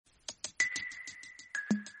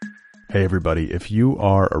Hey everybody, if you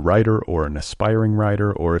are a writer or an aspiring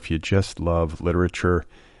writer, or if you just love literature,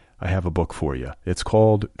 I have a book for you. It's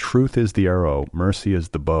called Truth is the Arrow, Mercy is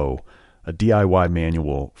the Bow, a DIY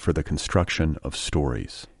manual for the construction of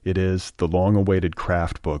stories. It is the long-awaited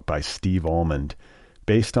craft book by Steve Almond,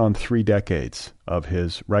 based on 3 decades of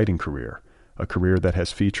his writing career, a career that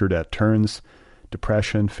has featured at turns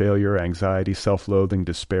depression, failure, anxiety, self-loathing,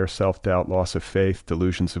 despair, self-doubt, loss of faith,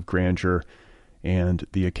 delusions of grandeur, and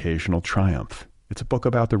the occasional triumph. It's a book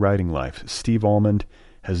about the writing life. Steve Almond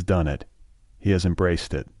has done it. He has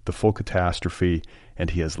embraced it, the full catastrophe, and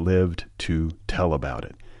he has lived to tell about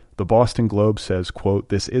it. The Boston Globe says, quote,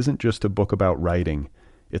 "This isn't just a book about writing,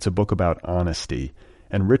 it's a book about honesty."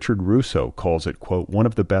 And Richard Russo calls it, quote, "one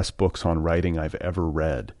of the best books on writing I've ever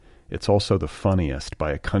read. It's also the funniest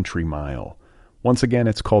by a country mile." Once again,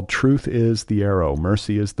 it's called Truth is the Arrow,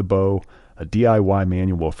 Mercy is the Bow, a DIY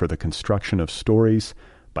manual for the construction of stories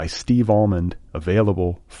by Steve Almond,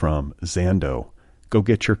 available from Zando. Go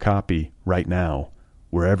get your copy right now,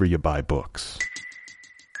 wherever you buy books.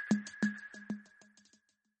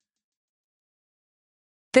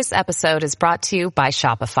 This episode is brought to you by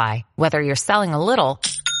Shopify. Whether you're selling a little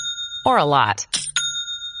or a lot,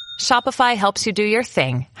 Shopify helps you do your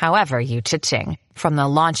thing, however you cha-ching. From the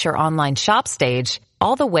launch your online shop stage,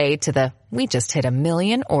 all the way to the we just hit 1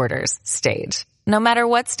 million orders stage. No matter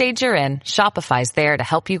what stage you're in, Shopify's there to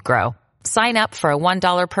help you grow. Sign up for a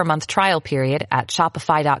 $1 per month trial period at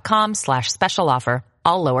shopify.com/special offer,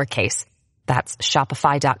 all lowercase. That's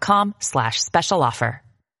shopify.com/special offer.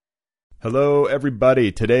 Hello,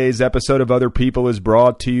 everybody. Today's episode of Other People is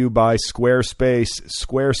brought to you by Squarespace.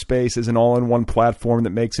 Squarespace is an all-in-one platform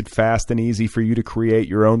that makes it fast and easy for you to create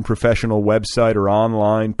your own professional website or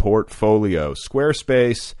online portfolio.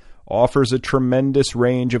 Squarespace offers a tremendous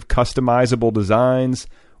range of customizable designs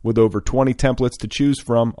with over 20 templates to choose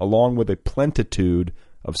from, along with a plentitude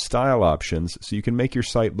of style options, so you can make your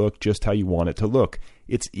site look just how you want it to look.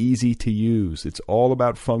 It's easy to use. It's all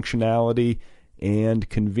about functionality and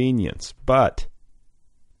convenience. But,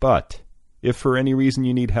 if for any reason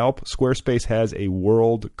you need help, Squarespace has a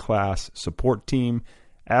world-class support team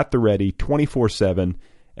at the ready 24/7.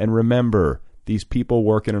 And remember, these people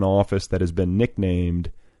work in an office that has been nicknamed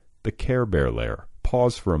the Care Bear Lair.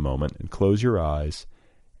 Pause for a moment and close your eyes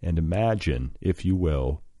and imagine, if you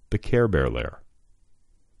will, the Care Bear Lair.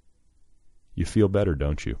 You feel better,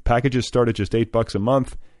 don't you? Packages start at just $8 a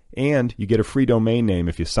month, and you get a free domain name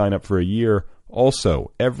if you sign up for a year.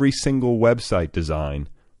 Also, every single website design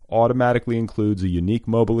automatically includes a unique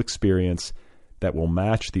mobile experience that will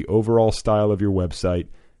match the overall style of your website,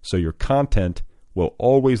 so your content will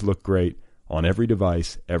always look great on every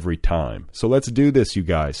device every time. So let's do this, you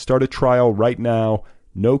guys. Start a trial right now,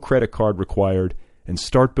 no credit card required, and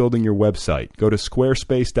start building your website. Go to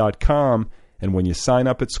squarespace.com, and when you sign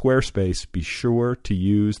up at Squarespace, be sure to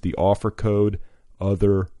use the offer code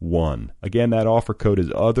OTHER1. Again, that offer code is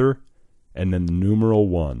OTHER, and then the numeral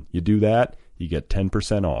 1. You do that, you get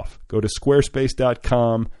 10% off. Go to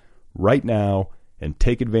squarespace.com right now and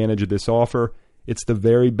take advantage of this offer. It's the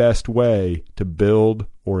very best way to build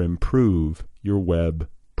or improve your web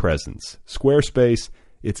presence. Squarespace,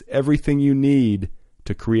 it's everything you need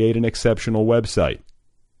to create an exceptional website.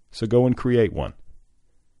 So go and create one.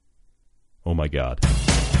 Oh my God.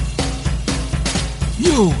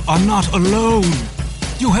 You are not alone.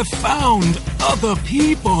 You have found other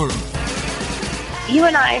people. You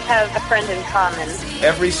and I have a friend in common.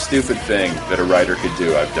 Every stupid thing that a writer could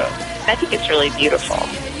do, I've done. I think it's really beautiful.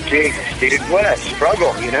 Geez, dude, what a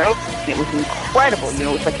struggle, you know? It was incredible. You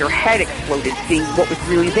know, it's like your head exploded seeing what was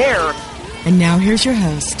really there. And now here's your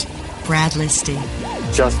host, Brad Listy.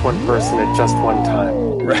 Just one person at just one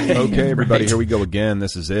time. Right. Okay, everybody, here we go again.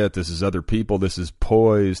 This is it. This is Other People. This is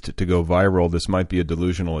poised to go viral. This might be a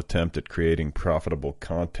delusional attempt at creating profitable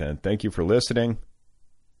content. Thank you for listening.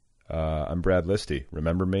 I'm Brad Listy.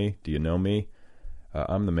 Remember me? Do you know me?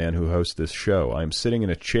 I'm the man who hosts this show. I'm sitting in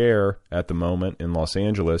a chair at the moment in Los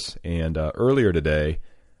Angeles, and earlier today,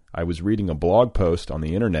 I was reading a blog post on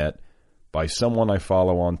the internet by someone I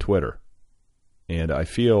follow on Twitter. And I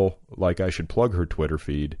feel like I should plug her Twitter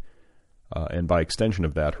feed, and by extension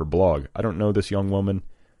of that, her blog. I don't know this young woman.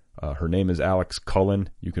 Her name is Alex Cullen.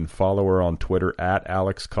 You can follow her on Twitter at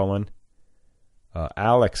Alex Cullen.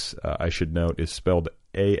 Alex, I should note, is spelled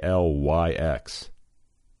ALYX.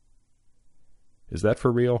 Is that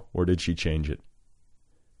for real, or did she change it?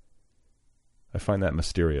 I find that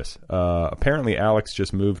mysterious. Apparently, Alex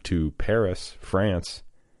just moved to Paris, France,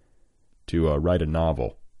 to write a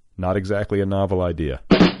novel. Not exactly a novel idea.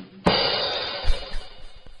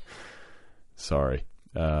 Sorry.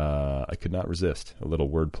 I could not resist a little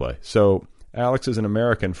wordplay. So Alex is an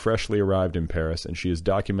American freshly arrived in Paris, and she is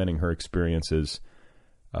documenting her experiences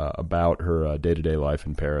about her day-to-day life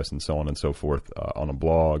in Paris and so on and so forth on a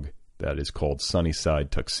blog that is called Sunnyside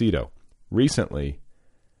Tuxedo. Recently,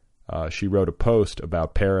 she wrote a post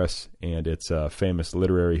about Paris and its famous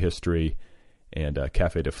literary history and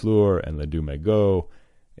Café de Fleurs and Le Deux Magots,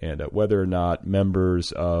 and whether or not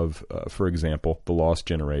members of, for example, the Lost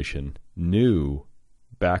Generation knew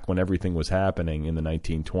back when everything was happening in the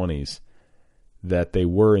 1920s that they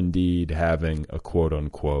were indeed having a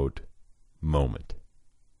quote-unquote moment.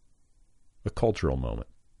 A cultural moment.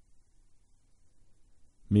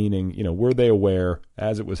 Meaning, were they aware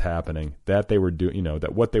as it was happening that they were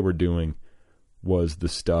that what they were doing was the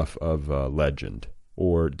stuff of legend?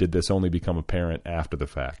 Or did this only become apparent after the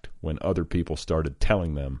fact when other people started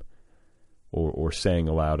telling them or saying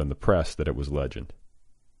aloud in the press that it was legend?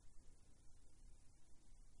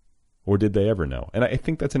 Or did they ever know? And I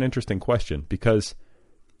think that's an interesting question because,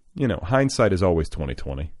 hindsight is always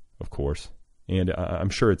 20/20, of course. And I'm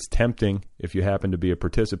sure it's tempting if you happen to be a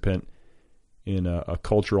participant in a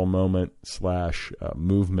cultural moment /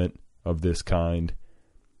 movement of this kind.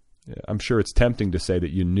 I'm sure it's tempting to say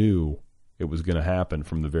that you knew it was going to happen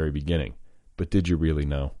from the very beginning. But did you really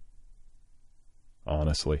know?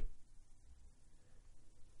 Honestly.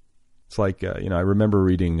 It's like, I remember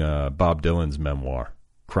reading Bob Dylan's memoir,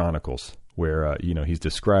 Chronicles, where, he's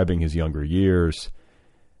describing his younger years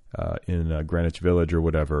in Greenwich Village or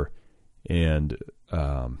whatever. And,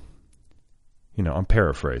 I'm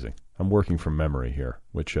paraphrasing. I'm working from memory here,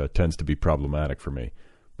 which tends to be problematic for me.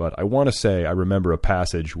 But I want to say I remember a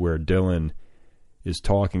passage where Dylan is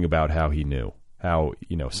talking about how he knew. How,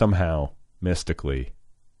 somehow, mystically,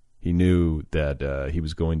 he knew that he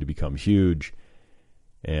was going to become huge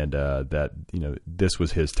and that, this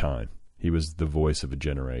was his time. He was the voice of a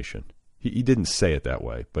generation. He didn't say it that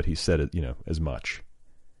way, but he said it, as much.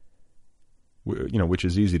 Which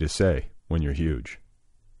is easy to say when you're huge.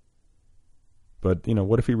 But,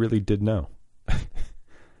 what if he really did know?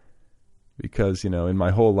 Because, in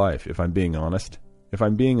my whole life, if I'm being honest,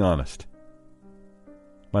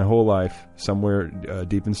 my whole life, somewhere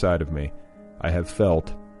deep inside of me, I have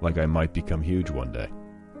felt like I might become huge one day.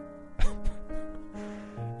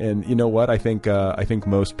 And you know what? I think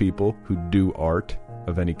most people who do art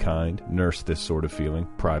of any kind nurse this sort of feeling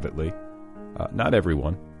privately. Not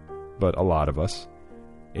everyone, but a lot of us.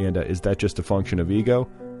 And is that just a function of ego?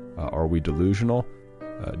 Are we delusional?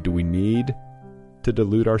 Do we need to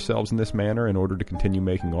delude ourselves in this manner in order to continue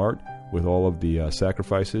making art with all of the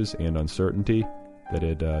sacrifices and uncertainty that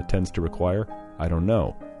it tends to require? I don't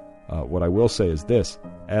know. What I will say is this.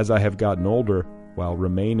 As I have gotten older, while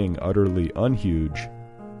remaining utterly unhuge,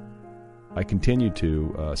 I continue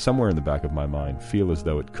to, somewhere in the back of my mind, feel as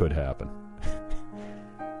though it could happen.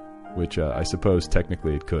 Which I suppose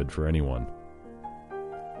technically it could for anyone.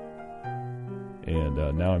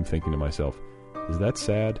 And now I'm thinking to myself, is that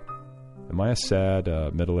sad? Am I a sad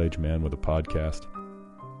middle-aged man with a podcast?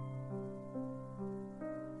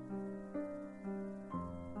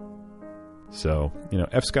 So,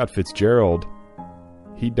 F. Scott Fitzgerald,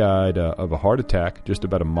 he died of a heart attack just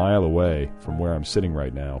about a mile away from where I'm sitting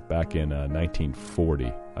right now, back in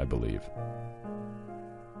 1940, I believe.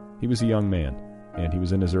 He was a young man, and he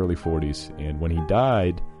was in his early 40s, and when he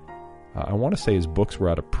died, I want to say his books were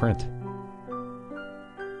out of print.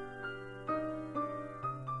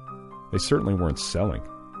 They certainly weren't selling,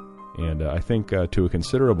 and I think to a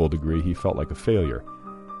considerable degree he felt like a failure.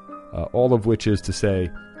 All of which is to say,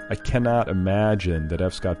 I cannot imagine that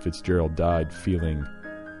F. Scott Fitzgerald died feeling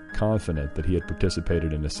confident that he had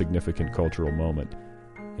participated in a significant cultural moment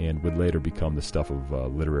and would later become the stuff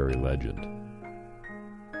of literary legend.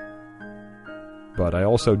 But I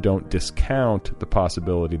also don't discount the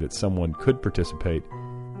possibility that someone could participate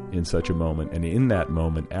in such a moment and in that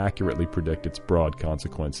moment accurately predict its broad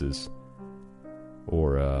consequences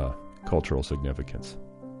or cultural significance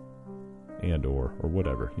and or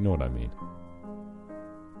whatever. You know what I mean.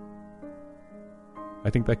 I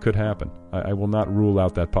think that could happen. I will not rule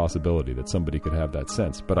out that possibility that somebody could have that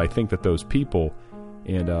sense. But I think that those people,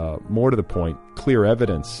 and more to the point, clear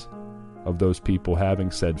evidence of those people having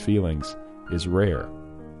said feelings is rare.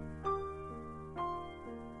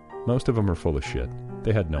 Most of them are full of shit.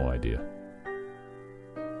 They had no idea.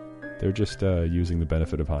 They're just using the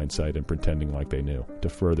benefit of hindsight and pretending like they knew to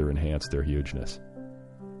further enhance their hugeness.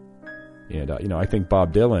 And, I think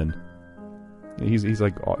Bob Dylan,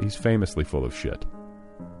 he's famously full of shit.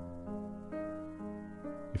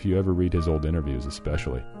 If you ever read his old interviews,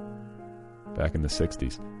 especially back in the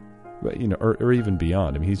 60s, but, or even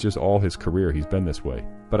beyond. I mean, he's just all his career, he's been this way.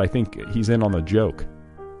 But I think he's in on the joke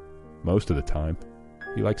most of the time.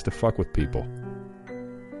 He likes to fuck with people.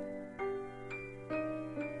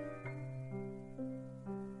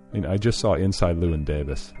 I mean, I just saw Inside Llewyn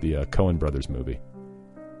Davis, the Coen Brothers movie,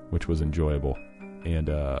 which was enjoyable. And,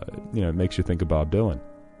 it makes you think of Bob Dylan.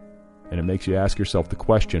 And it makes you ask yourself the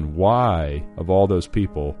question, why, of all those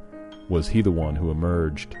people, was he the one who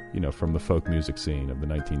emerged, from the folk music scene of the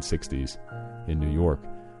 1960s in New York,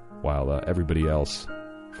 while everybody else,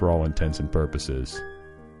 for all intents and purposes,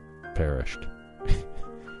 perished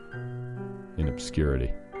in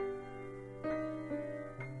obscurity.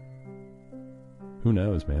 Who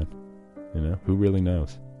knows, man? Who really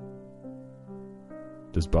knows?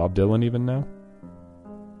 Does Bob Dylan even know?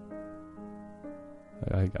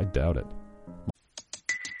 I doubt it.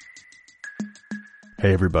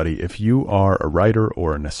 Hey everybody, if you are a writer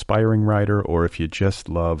or an aspiring writer, or if you just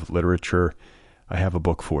love literature, I have a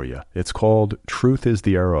book for you. It's called Truth is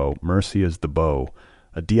the Arrow, Mercy is the Bow,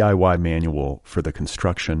 a DIY manual for the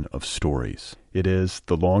construction of stories. It is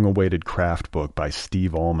the long-awaited craft book by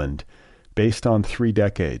Steve Almond, based on 3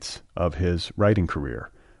 decades of his writing career,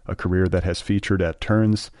 a career that has featured at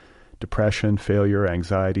turns depression, failure,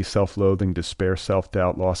 anxiety, self-loathing, despair,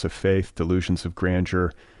 self-doubt, loss of faith, delusions of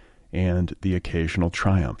grandeur, and the occasional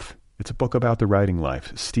triumph. It's a book about the writing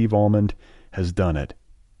life. Steve Almond has done it.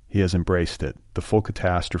 He has embraced it, the full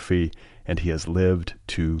catastrophe, and he has lived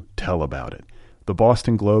to tell about it. The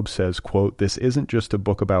Boston Globe says, quote, "This isn't just a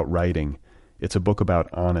book about writing, it's a book about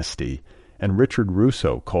honesty." And Richard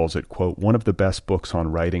Russo calls it, quote, "one of the best books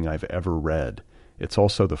on writing I've ever read. It's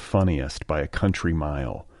also the funniest by a country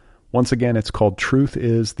mile." Once again, it's called Truth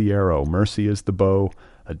is the Arrow, Mercy is the Bow,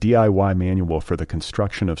 a DIY manual for the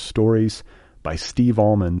construction of stories by Steve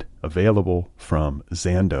Almond, available from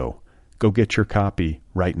Zando. Go get your copy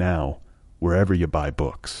right now, wherever you buy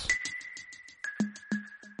books.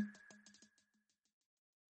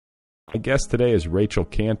 My guest today is Rachel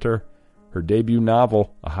Cantor. Her debut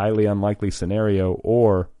novel, A Highly Unlikely Scenario,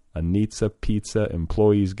 or A Nizza Pizza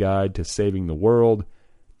Employee's Guide to Saving the World,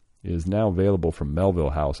 is now available from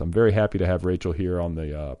Melville House. I'm very happy to have Rachel here on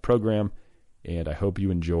the program, and I hope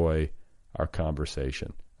you enjoy our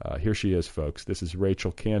conversation. Here she is, folks. This is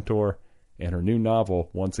Rachel Cantor, and her new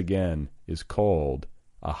novel, once again, is called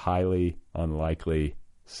A Highly Unlikely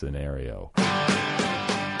Scenario.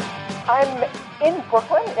 I'm in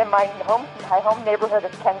Brooklyn, in my home neighborhood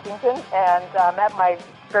of Kensington, and I'm at my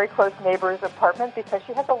very close neighbor's apartment because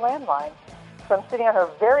she has a landline. So I'm sitting on her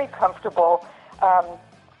very comfortable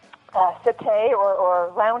settee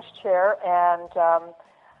or lounge chair, and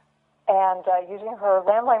using her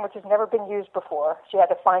landline, which has never been used before. She had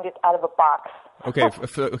to find it out of a box.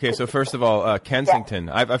 Okay. So first of all, Kensington.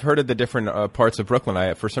 Yeah. I've heard of the different parts of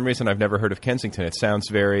Brooklyn. For some reason, I've never heard of Kensington. It sounds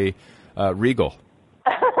very regal.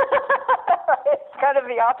 It's kind of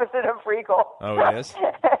the opposite of regal. Oh, it is?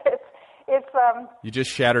 It's You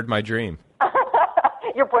just shattered my dream.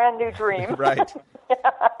 Your brand new dream. Right.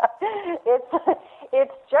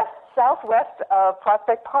 It's just southwest of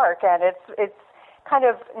Prospect Park, and it's kind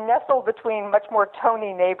of nestled between much more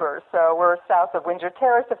Tony neighbors. So we're south of Windsor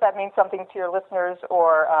Terrace, if that means something to your listeners,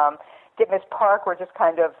 or Ditmas Park. We're just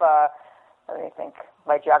kind of, let me think,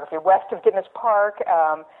 my geography, west of Ditmas Park.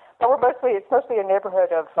 But it's mostly a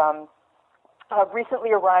neighborhood of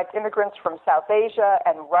recently arrived immigrants from South Asia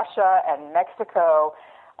and Russia and Mexico,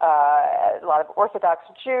 a lot of Orthodox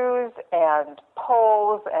Jews and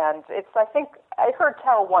Poles, and I think I heard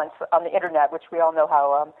tell once on the internet, which we all know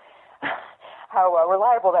how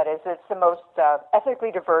reliable that is. It's the most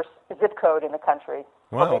ethnically diverse zip code in the country.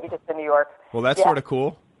 Wow. Or maybe just in New York. Well, that's sort of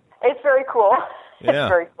cool. It's very cool. Yeah. It's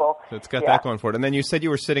very cool. So it's got that going for it. And then you said you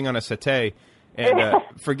were sitting on a settee. And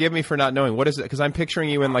forgive me for not knowing. What is it? Because I'm picturing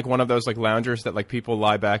you in like one of those like loungers that like people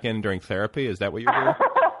lie back in during therapy. Is that what you're doing?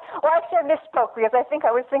 Well, actually, I misspoke because I think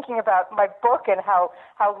I was thinking about my book and how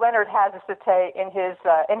Leonard has a settee in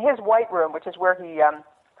his white room, which is where he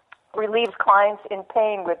relieves clients in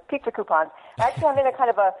pain with pizza coupons. Actually, I'm in a kind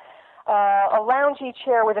of a loungy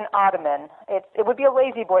chair with an ottoman. It would be a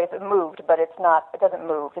lazy boy if it moved, but it's not. It doesn't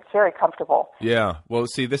move. It's very comfortable. Yeah. Well,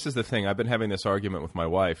 see, this is the thing. I've been having this argument with my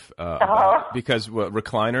wife because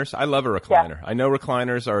recliners. I love a recliner. Yeah. I know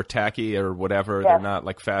recliners are tacky or whatever. Yes. They're not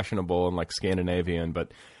like fashionable and like Scandinavian,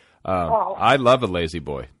 but I love a lazy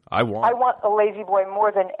boy. I want a lazy boy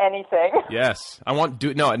more than anything. Yes.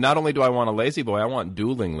 Not only do I want a lazy boy, I want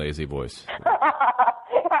dueling lazy boys.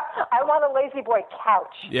 I want a lazy boy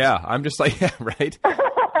couch. Yeah, I'm just like, yeah, right?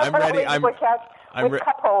 I'm ready. I'm boy couch with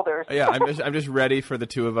cup holders. Yeah, I'm just ready for the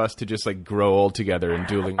two of us to just like grow old together in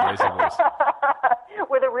dueling lazy boys.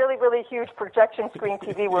 With a really really, really huge projection screen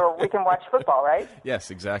TV where we can watch football, right?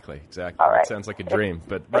 Yes, exactly. All right. That sounds like a dream.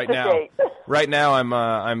 But right now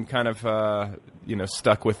I'm kind of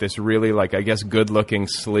stuck with this really, like, I guess, good-looking,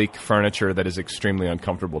 sleek furniture that is extremely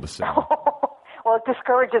uncomfortable to sit on. Well, it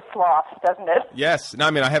discourages sloths, doesn't it? Yes. No,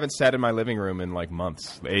 I mean, I haven't sat in my living room in, like,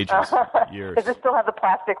 months, ages, years. Does it still have the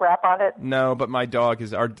plastic wrap on it? No, but my dog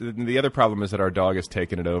the other problem is that our dog has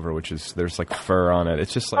taken it over, which is, there's, like, fur on it.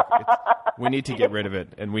 It's just, like, we need to get rid of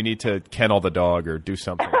it, and we need to kennel the dog or do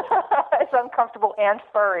something. It's uncomfortable and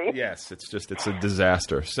furry. Yes, it's a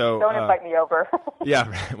disaster. So don't invite me over.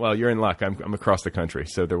 Yeah, well, you're in luck. I'm across the country,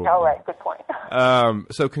 so there will. All right, good point.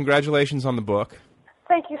 So congratulations on the book.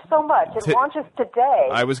 Thank you so much. It launches today.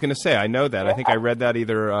 I was going to say, I know that. I think I read that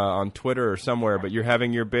either on Twitter or somewhere. But you're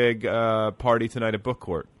having your big party tonight at Book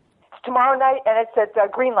Court. It's tomorrow night, and it's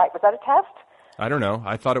at Greenlight. Was that a test? I don't know.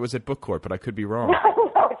 I thought it was at Book Court, but I could be wrong.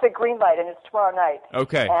 No, it's at Greenlight, and it's tomorrow night.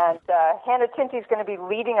 Okay. And Hannah Tinty is going to be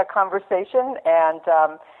leading a conversation, and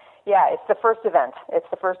it's the first event. It's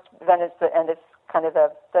the first event, and it's kind of the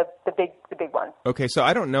big one. Okay, so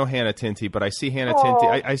I don't know Hannah Tinty, but I see Hannah Tinty.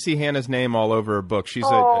 I see Hannah's name all over her book. She's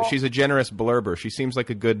a generous blurber. She seems like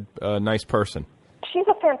a good, nice person. She's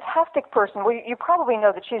a fantastic person. Well, you probably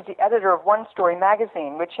know that she's the editor of One Story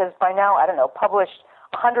magazine, which has by now, I don't know, published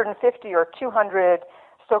 150 or 200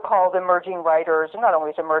 so-called emerging writers, not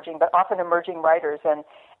always emerging, but often emerging writers. And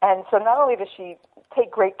so not only does she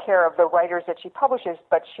take great care of the writers that she publishes,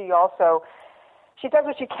 but she does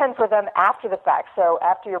what she can for them after the fact. So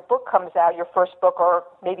after your book comes out, your first book, or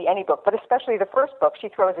maybe any book, but especially the first book, she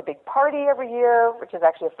throws a big party every year, which is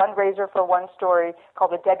actually a fundraiser for One Story,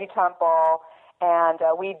 called the Debutante Ball. And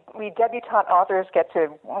we debutante authors get to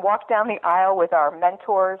walk down the aisle with our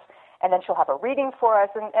mentors, and then she'll have a reading for us,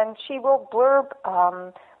 and she will blurb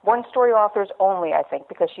One Story authors only, I think,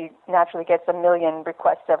 because she naturally gets 1 million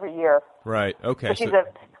requests every year. Right, okay. So she's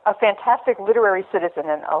a fantastic literary citizen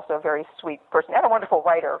and also a very sweet person, and a wonderful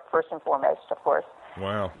writer, first and foremost, of course.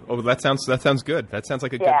 Wow. Oh, that sounds good. That sounds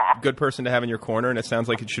like a good person to have in your corner, and it sounds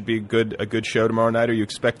like it should be a good show tomorrow night. Are you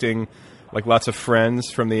expecting, like, lots of friends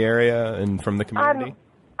from the area and from the community?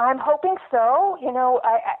 I'm hoping so. You know,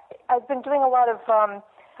 I've been doing a lot of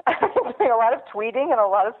tweeting and a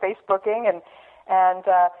lot of Facebooking, and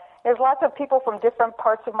there's lots of people from different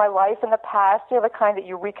parts of my life in the past, the kind that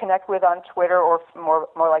you reconnect with on Twitter or more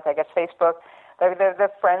like, I guess, Facebook. The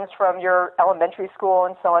friends from your elementary school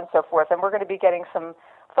and so on and so forth. And we're going to be getting some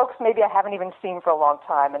folks maybe I haven't even seen for a long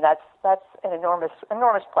time, and that's an enormous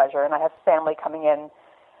pleasure. And I have family coming in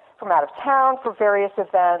from out of town for various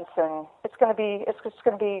events, and it's going to be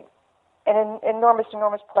an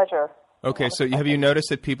enormous pleasure. Okay, so have you noticed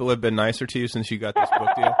that people have been nicer to you since you got this book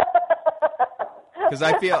deal? Because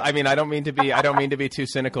I don't mean to be too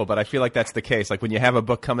cynical, but I feel like that's the case. Like when you have a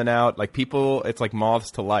book coming out, like people, it's like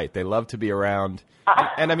moths to light. They love to be around,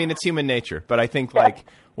 and I mean it's human nature. But I think like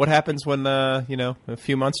what happens when a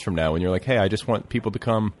few months from now when you're like, hey, I just want people to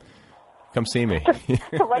come see me,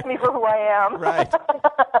 to like me for who I am. Right.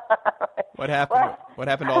 What happened? What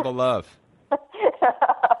happened to all the love?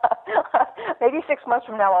 Maybe 6 months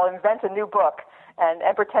from now, I'll invent a new book and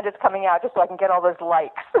pretend it's coming out just so I can get all those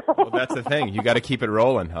likes. Well, that's the thing. You got to keep it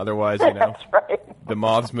rolling. Otherwise, That's right. The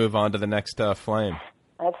moths move on to the next flame.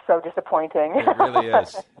 That's so disappointing. It really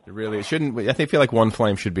is. It really shouldn't. I feel like one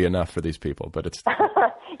flame should be enough for these people, but it's.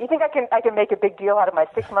 You think I can make a big deal out of my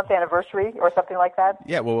 6-month anniversary or something like that?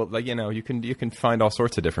 Yeah, well, like you can find all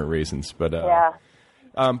sorts of different reasons, but yeah.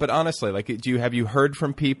 But honestly, like, have you heard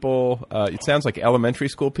from people? It sounds like elementary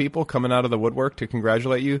school people coming out of the woodwork to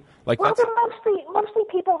congratulate you. Like, well, they're mostly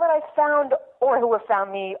people that I've found or who have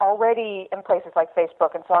found me already in places like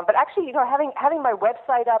Facebook and so on. But actually, having my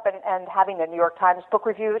website up and having the New York Times book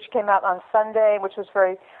review, which came out on Sunday, which was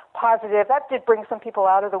very positive, that did bring some people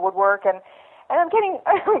out of the woodwork. And I'm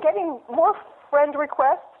getting more friend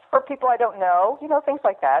requests for people I don't know, things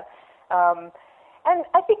like that. And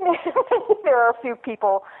I think there are a few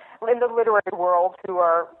people in the literary world who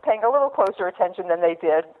are paying a little closer attention than they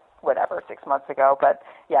did, 6 months ago. But,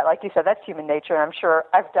 yeah, like you said, that's human nature, and I'm sure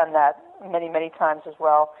I've done that many, many times as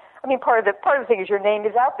well. I mean, part of the thing is your name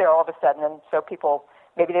is out there all of a sudden, and so people,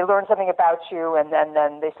 maybe they learn something about you, and then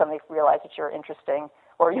they suddenly realize that you're interesting,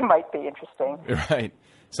 or you might be interesting. Right.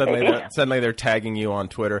 Suddenly they're tagging you on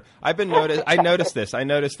Twitter. I noticed this,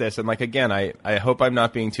 and like again, I hope I'm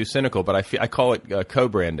not being too cynical, but I call it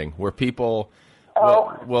co-branding, where people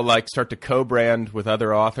will like start to co-brand with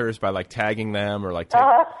other authors by like tagging them or like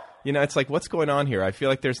it's like, what's going on here? I feel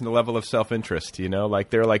like there's a level of self-interest, like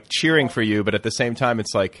they're like cheering for you, but at the same time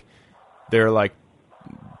it's like they're like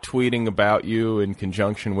tweeting about you in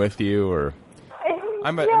conjunction with you, or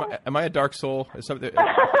Am I a dark soul? Is something...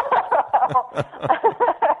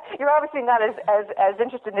 You're obviously not as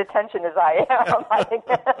interested in attention as I am. I think.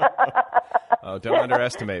 Oh, don't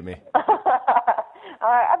underestimate me.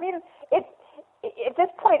 I mean, at this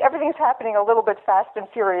point, everything's happening a little bit fast and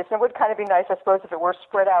furious, and it would kind of be nice, I suppose, if it were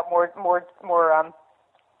spread out more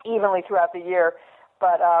evenly throughout the year.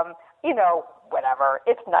 But whatever.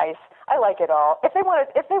 It's nice. I like it all. If they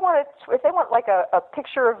want like a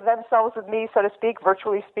picture of themselves with me, so to speak,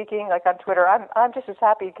 virtually speaking, like on Twitter, I'm just as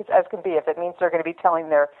happy as can be. If it means they're going to be telling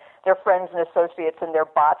their friends and associates and their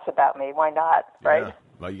bots about me, why not? Right? Yeah.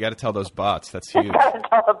 Well, you got to tell those bots. That's huge. You got to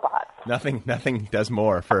tell the bots. Nothing does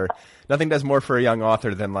more for a young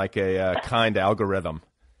author than like a kind algorithm.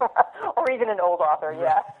 Or even an old author.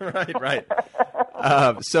 Yeah. Right.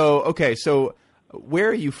 So where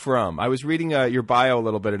are you from? I was reading your bio a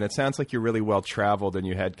little bit, and it sounds like you're really well traveled and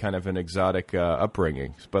you had kind of an exotic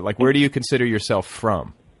upbringing. But like, where do you consider yourself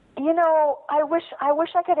from? I wish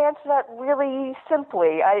I could answer that really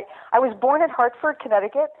simply. I was born in Hartford,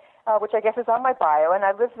 Connecticut, which I guess is on my bio, and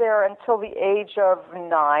I lived there until the age of 9,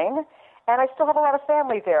 and I still have a lot of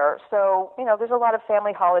family there. So, there's a lot of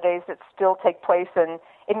family holidays that still take place in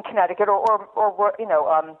Connecticut or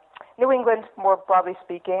New England, more broadly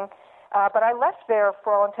speaking. But I left there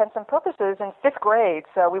for all intents and purposes in 5th grade.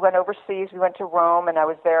 So we went overseas. We went to Rome, and I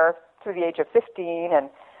was there through the age of 15. And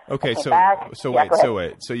okay, so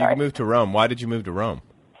wait. So you moved to Rome. Why did you move to Rome?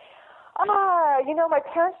 My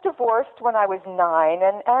parents divorced when I was 9,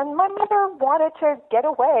 and my mother wanted to get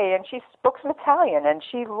away, and she spoke some Italian, and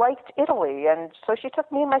she liked Italy, and so she took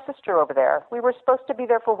me and my sister over there. We were supposed to be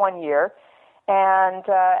there for 1 year, and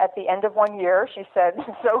at the end of 1 year, she said,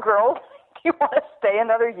 "So, girls, do you want to stay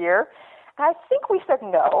another year?" And I think we said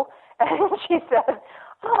no, and she said,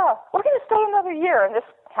 "We're going to stay another year," and this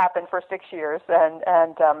happened for 6 years,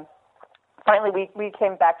 and finally we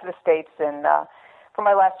came back to the States for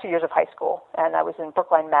my last 2 years of high school, and I was in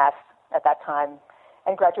Brookline, Mass. At that time,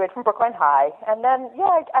 and graduated from Brookline High. And then,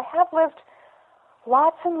 I have lived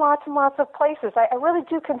lots and lots and lots of places. I really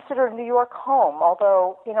do consider New York home,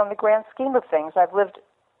 although, in the grand scheme of things, I've lived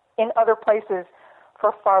in other places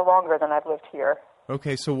for far longer than I've lived here.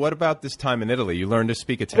 Okay, so what about this time in Italy? You learned to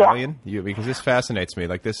speak Italian? Yeah. Because this fascinates me.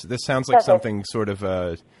 Like this sounds like something sort of,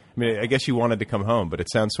 I guess you wanted to come home, but it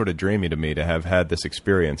sounds sort of dreamy to me to have had this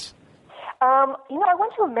experience. I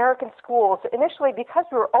went to American schools initially because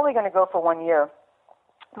we were only going to go for 1 year.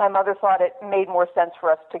 My mother thought it made more sense for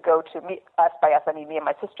us to go to, me and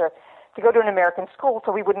my sister, to go to an American school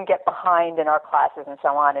so we wouldn't get behind in our classes and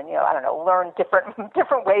so on and, learn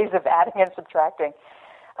different ways of adding and subtracting.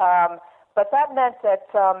 But that meant that,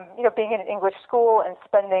 being in an English school and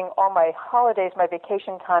spending all my holidays, my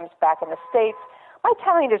vacation times back in the States, my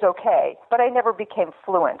Italian is okay, but I never became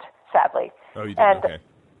fluent, sadly. Oh, you did? Okay.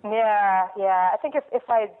 Yeah. I think if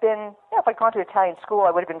I had been, if I'd gone to Italian school,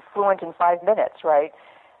 I would have been fluent in 5 minutes, right?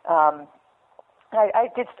 I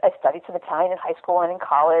studied some Italian in high school and in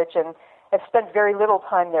college, and I've spent very little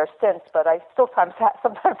time there since. But I still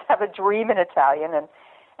sometimes have a dream in Italian,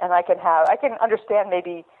 and I can understand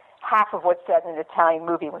maybe half of what's said in an Italian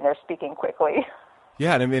movie when they're speaking quickly.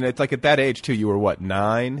 Yeah, and I mean, it's like at that age too. You were what,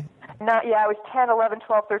 9? I was 10, 11,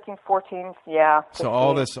 12, 13, 14, yeah. 15. So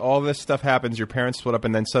all this stuff happens, your parents split up,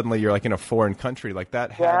 and then suddenly you're like in a foreign country. Like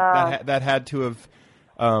that had to have,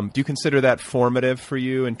 do you consider that formative for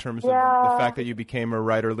you in terms of the fact that you became a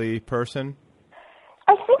writerly person?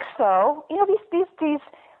 I think so.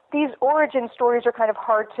 These origin stories are kind of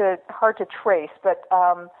hard to trace, but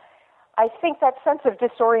I think that sense of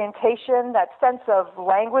disorientation, that sense of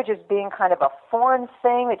language as being kind of a foreign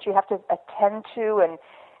thing that you have to attend to and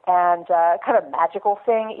kind of magical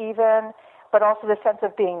thing even, but also the sense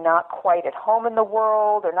of being not quite at home in the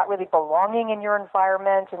world or not really belonging in your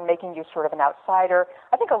environment and making you sort of an outsider.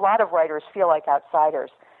 I think a lot of writers feel like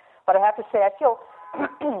outsiders. But I have to say,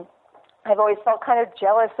 I've always felt kind of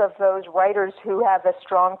jealous of those writers who have a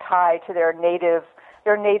strong tie to their native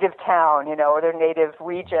town, or their native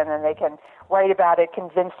region, and they can write about it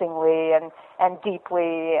convincingly and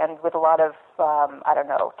deeply and with a lot of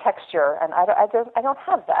texture. And I don't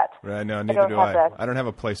have that. Right, no, neither do I. I don't have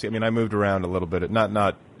a place. I mean, I moved around a little bit,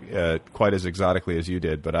 not quite as exotically as you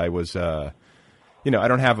did, but I was, I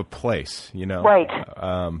don't have a place. Right.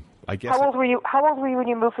 I guess. How old were you when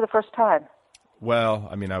you moved for the first time? Well,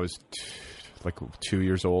 I mean, I was like 2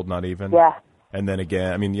 years old, not even. Yeah. And then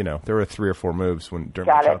again, I mean, there were 3 or 4 moves during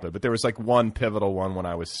my childhood, but there was like one pivotal one when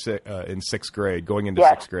I was in 6th grade, going into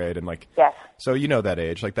 6th grade, and like, so that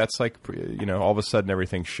age, like that's like, all of a sudden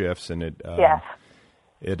everything shifts, and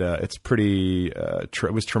it's pretty,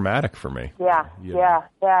 it was traumatic for me. Yeah.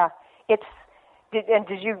 It's Did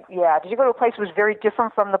you go to a place that was very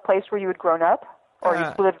different from the place where you had grown up? Or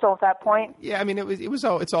you lived still at that point? Yeah, I mean,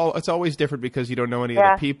 it's always different because you don't know any of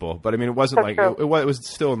the people. But I mean, it wasn't like it was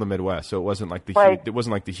still in the Midwest, so it wasn't like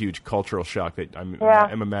the huge cultural shock that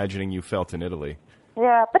I'm imagining you felt in Italy.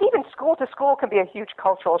 Yeah, but even school to school can be a huge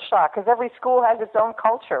cultural shock because every school has its own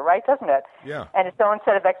culture, right? Doesn't it? Yeah. And its own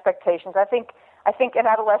set of expectations. I think in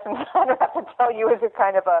adolescence, I don't have to tell you, is a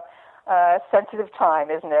kind of a sensitive time,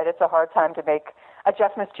 isn't it? It's a hard time to make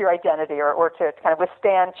adjustments to your identity or to kind of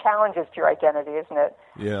withstand challenges to your identity, isn't it?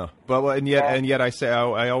 Yeah, but and yet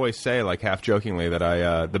I always say, like, half jokingly,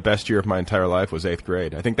 that the best year of my entire life was 8th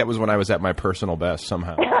grade. I think that was when I was at my personal best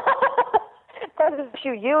somehow.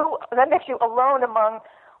 That makes you alone among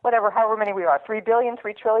however many we are, 3 billion,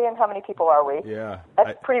 3 trillion. How many people are we? Yeah,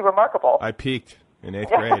 that's pretty remarkable. I peaked in 8th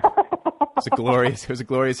grade. It was a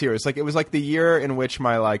glorious year. It was like the year in which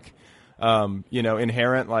my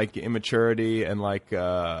inherent like immaturity and like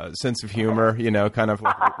sense of humor, kind of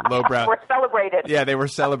like lowbrow. Were celebrated. Yeah, they were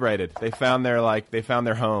celebrated. They found their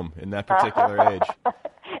home in that particular age.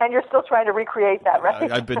 And you're still trying to recreate that,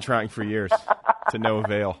 right? I've been trying for years to no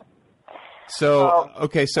avail. So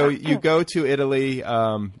okay, so you go to Italy.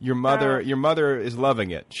 Your mother is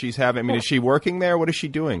loving it. Is she working there? What is she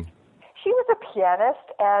doing? She was a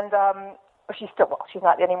pianist, and she's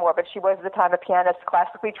not anymore, but she was at the time a pianist,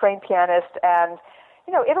 classically trained pianist. And,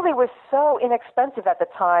 Italy was so inexpensive at the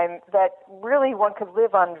time that really one could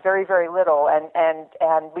live on very, very little, and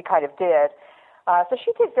we kind of did. So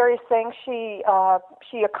she did various things. She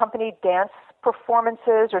accompanied dance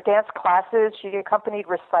performances or dance classes. She accompanied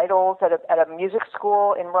recitals at a music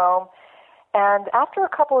school in Rome. And after a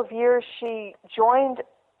couple of years, she joined,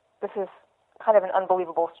 this is kind of an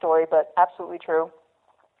unbelievable story, but absolutely true.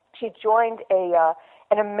 She joined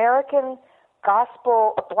an American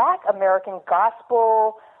gospel, a Black American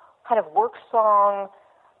gospel kind of work song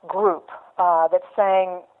group that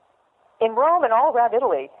sang in Rome and all around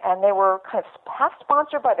Italy. And they were kind of half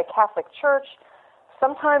sponsored by the Catholic Church.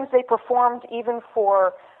 Sometimes they performed even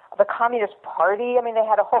for the Communist Party. I mean, they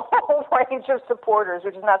had a whole range of supporters,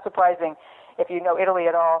 which is not surprising if you know Italy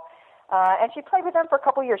at all. And she played with them for a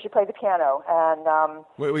couple of years. She played the piano. And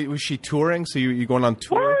wait, was she touring? So you going on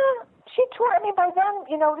tour? Yeah, she toured. I mean, by then,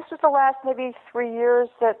 this was the last maybe 3 years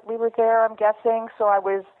that we were there, I'm guessing. So I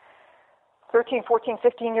was 13, 14,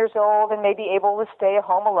 15 years old and maybe able to stay at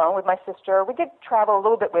home alone with my sister. We did travel a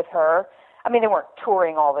little bit with her. I mean, they weren't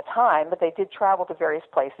touring all the time, but they did travel to various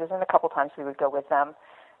places, and a couple times we would go with them.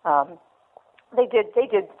 They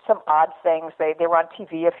did some odd things. They were on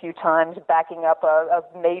TV a few times, backing up a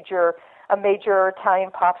major Italian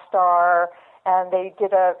pop star, and they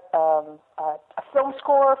did a film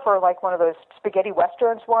score for like one of those spaghetti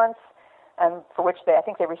westerns once, and for which I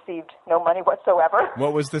think they received no money whatsoever.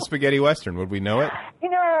 What was the spaghetti western? Would we know it? No.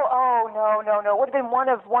 It would have been one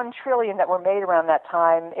of 1 trillion that were made around that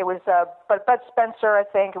time. It was, but Bud Spencer, I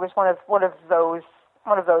think, it was one of those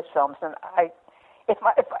films. And if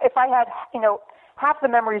I had, half the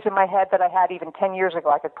memories in my head that I had even 10 years ago,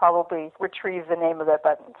 I could probably retrieve the name of it.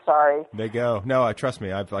 But sorry. They go. No, trust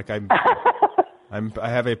me. I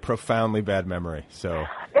have a profoundly bad memory. So.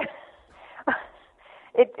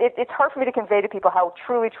 It's hard for me to convey to people how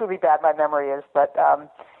truly, truly bad my memory is, but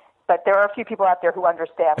there are a few people out there who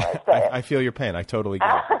understand when I say it. I feel your pain. I totally get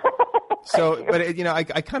it. So, but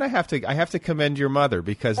I kind of have to commend your mother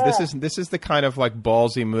because this is the kind of like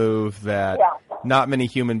ballsy move that not many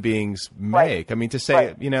human beings make. Right. I mean, to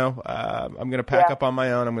say, I'm going to pack up on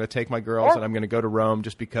my own. I'm going to take my girls and I'm going to go to Rome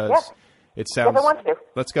just because it sounds. I want to.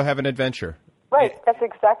 Let's go have an adventure. Right, that's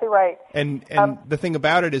exactly right. And the thing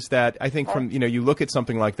about it is that I think from, you look at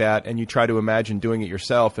something like that and you try to imagine doing it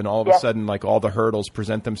yourself and all of a sudden like all the hurdles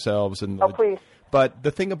present themselves. And please. But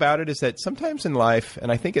the thing about it is that sometimes in life,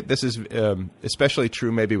 and I think this is especially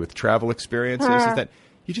true maybe with travel experiences, is that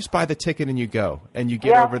you just buy the ticket and you go. And you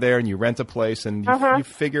get over there and you rent a place and you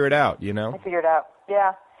figure it out, I figure it out,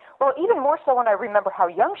 yeah. Well, even more so when I remember how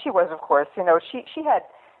young she was, of course. She had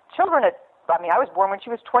children I was born when she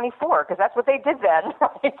was 24 because that's what they did then,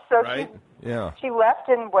 right? So she left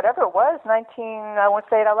in whatever it was, I won't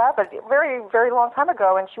say it out loud, but very, very long time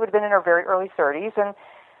ago, and she would have been in her very early 30s. And,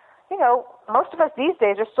 most of us these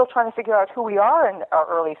days are still trying to figure out who we are in our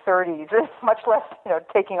early 30s, much less,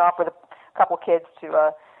 taking off with a couple kids to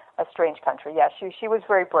a strange country. Yeah, she was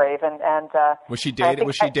very brave. And was she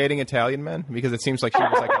dating Italian men? Because it seems like she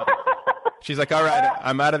was like... She's like, all right,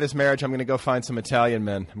 I'm out of this marriage. I'm going to go find some Italian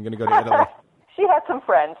men. I'm going to go to Italy. She had some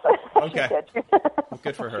friends. Okay. Well,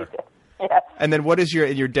 good for her. Yes. And then what is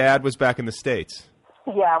your dad was back in the States?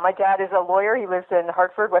 Yeah, my dad is a lawyer. He lives in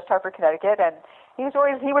Hartford, West Hartford, Connecticut, and he was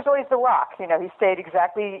always the rock. You know, he stayed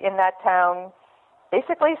exactly in that town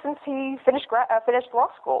basically since he finished law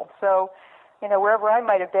school. So, you know, wherever I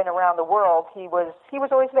might have been around the world, he was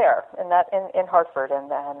always there in Hartford,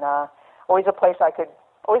 and always a place I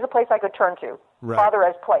could turn to. Right. Father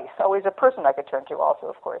as place, always a person I could turn to also,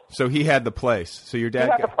 of course. So he had the place. So your dad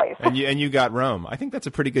had the place. and you got Rome. I think that's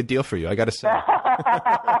a pretty good deal for you, I got to say.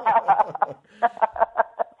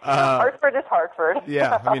 Hartford is Hartford.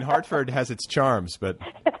 Yeah, I mean, Hartford has its charms, but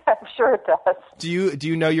I'm sure it does. Do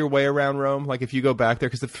you know your way around Rome? Like, if you go back there,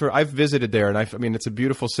 because I've visited there, and I mean, it's a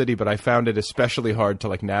beautiful city, but I found it especially hard to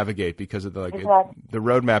like navigate because of the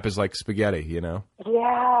road map is like spaghetti, you know?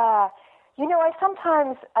 Yeah, you know, I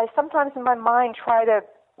sometimes in my mind try to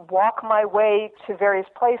walk my way to various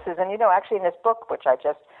places, and you know, actually in this book, which I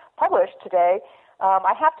just published today.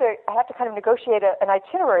 I have to kind of negotiate an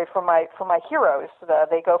itinerary for my heroes.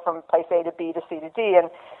 They go from place A to B to C to D, and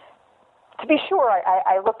to be sure,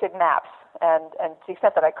 I looked at maps, and to the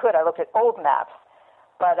extent that I could, I looked at old maps.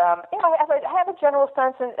 But you know, I have a general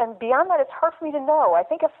sense, and beyond that, it's hard for me to know. I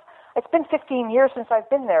think if it's been 15 years since I've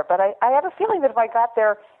been there, but I have a feeling that if I got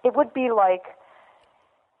there, it would be like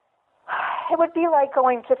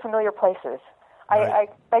going to familiar places. Right.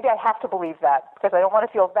 Maybe I have to believe that because I don't want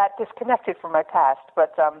to feel that disconnected from my past,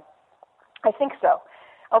 but I think so.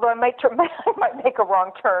 Although I might make a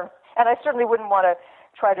wrong turn, and I certainly wouldn't want to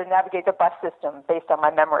try to navigate the bus system based on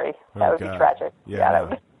my memory. That would be tragic.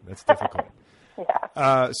 Yeah, that's difficult.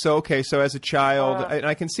 Yeah. So as a child, and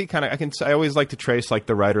I can see I always like to trace like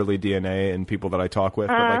the writerly DNA in people that I talk with.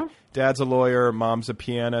 But like, dad's a lawyer, mom's a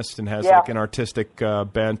pianist, and has like an artistic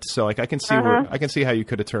bent. So like, I can see how you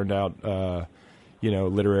could have turned out,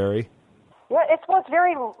 literary. Yeah, it's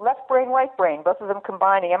very left brain, right brain, both of them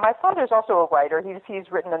combining. And my father's also a writer.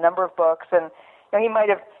 He's written a number of books, and you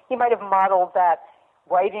know, he might have modeled that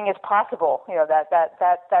writing is possible. You know, that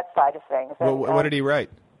side of things. Well, what did he write?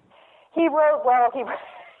 He wrote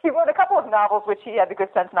a couple of novels which he had the good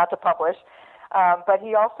sense not to publish, but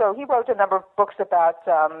he wrote a number of books about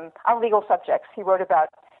on legal subjects. He wrote about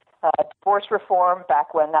divorce reform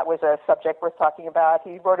back when that was a subject worth talking about.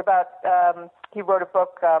 He wrote a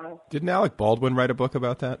book. Didn't Alec Baldwin write a book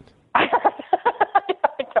about that? I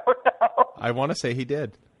don't know. I want to say he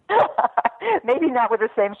did. Maybe not with the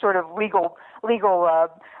same sort of legal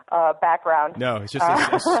background. No, it's just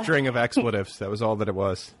a string of expletives. That was all that it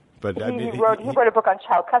was. But he wrote a book on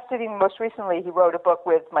child custody. Most recently, he wrote a book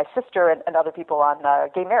with my sister and other people on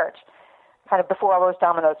gay marriage, kind of before all those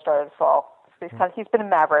dominoes started to fall. So he's been a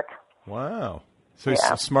maverick. Wow. So he's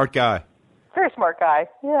a smart guy. Very smart guy.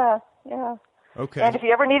 Yeah. Okay. And if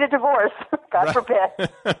you ever need a divorce, God forbid.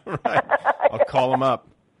 Right. I'll call him up.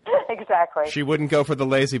 Exactly. She wouldn't go for the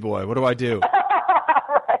lazy boy. What do I do?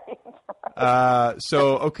 Right.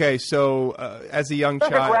 So as a young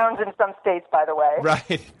child... Perfect grounds in some states, by the way.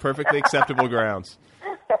 Right. Perfectly acceptable grounds.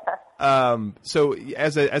 So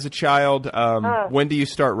as a child, when do you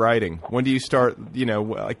start writing? When do you start,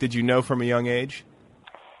 did you know from a young age?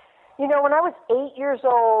 You know, when I was 8 years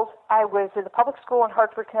old, I was in the public school in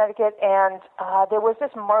Hartford, Connecticut, and there was this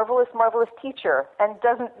marvelous teacher. And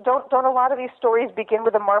don't a lot of these stories begin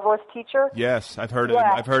with a marvelous teacher? Yes, I've heard it.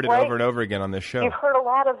 I've heard it over and over again on this show. You've heard a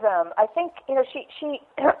lot of them. I think she she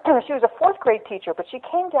was a fourth grade teacher, but she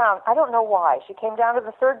came down. I don't know why. She came down to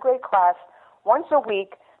the third grade class once a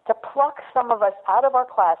week to pluck some of us out of our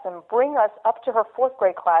class and bring us up to her fourth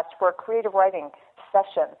grade class for a creative writing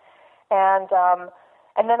session.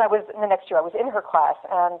 And then the next year I was in her class,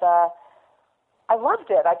 and I loved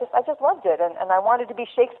it. I just loved it, and I wanted to be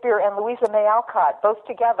Shakespeare and Louisa May Alcott both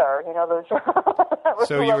together. You know, those.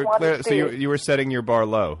 So you were setting your bar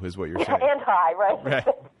low, is what you're saying. And high, right? Right.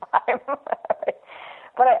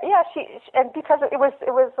 But because it was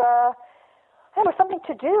something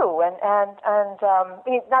to do, and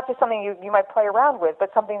not just something you might play around with,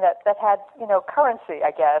 but something that had currency,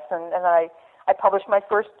 I guess. And I published my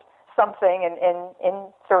first something in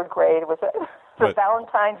third grade. It was a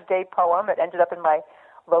Valentine's Day poem. It ended up in my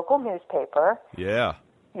local newspaper. Yeah.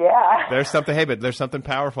 There's something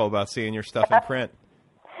powerful about seeing your stuff in print.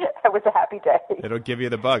 It was a happy day. It'll give you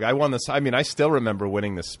the bug. I won this. I mean, I still remember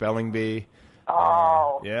winning the spelling bee.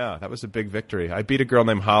 Oh. Yeah, that was a big victory. I beat a girl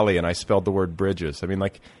named Holly, and I spelled the word bridges. I mean,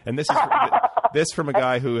 and this is this from a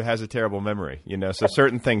guy who has a terrible memory. So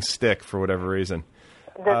certain things stick for whatever reason.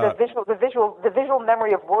 The visual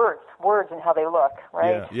memory of words and how they look,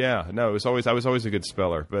 right? Yeah. No, I was always a good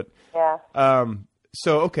speller, but yeah.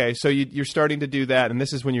 So you're starting to do that, and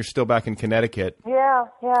this is when you're still back in Connecticut. Yeah.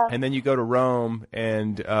 And then you go to Rome,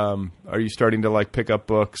 and are you starting to pick up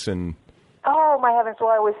books and? Oh my heavens! Well,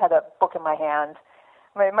 I always had a book in my hand.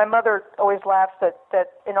 My mother always laughs that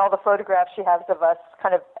in all the photographs she has of us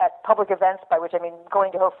kind of at public events, by which I mean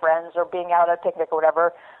going to her friends or being out at a picnic or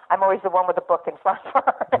whatever, I'm always the one with the book in front of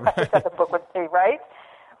her. Right. I got the book with me, right?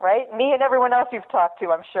 Right? Me and everyone else you've talked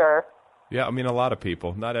to, I'm sure. Yeah, I mean, a lot of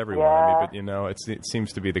people. Not everyone, I mean, but, it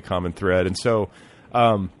seems to be the common thread. And so,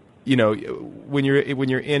 when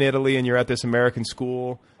you're in Italy and you're at this American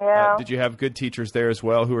school, did you have good teachers there as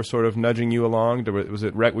well who were sort of nudging you along?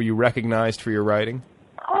 Were you recognized for your writing?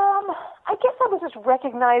 I guess I was just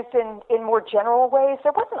recognized in more general ways.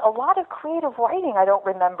 There wasn't a lot of creative writing, I don't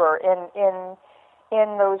remember, in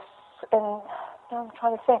those. I'm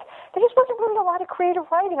trying to think. There just wasn't really a lot of creative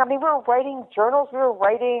writing. I mean, we were writing journals, we were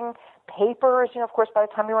writing papers. Of course, by the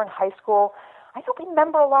time we were in high school, I don't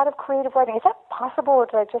remember a lot of creative writing. Is that possible, or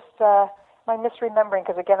did I just am I misremembering?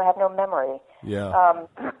 Because again, I have no memory. Yeah.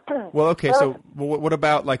 Well, okay. So, what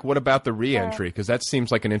about the re-entry? Because that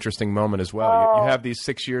seems like an interesting moment as well. You have these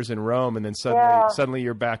 6 years in Rome, and then suddenly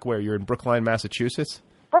you're back where? You're in Brookline, Massachusetts.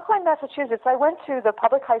 Brookline, Massachusetts. I went to the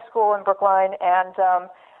public high school in Brookline and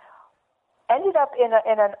ended up in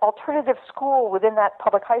an alternative school within that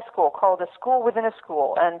public high school called a school within a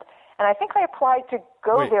school, and I think I applied to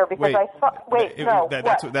go there because I thought.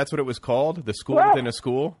 That's what it was called. The school within a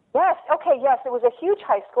school. Yes. Okay. Yes, it was a huge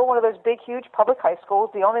high school, one of those big, huge public high schools,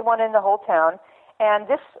 the only one in the whole town, and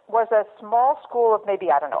this was a small school of maybe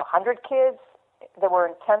 100 kids. They were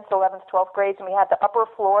in 10th, 11th, 12th grades, and we had the upper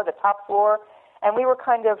floor, the top floor, and we were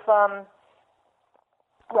kind of. I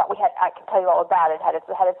can tell you all about it. It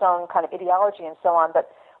had its own kind of ideology and so on, but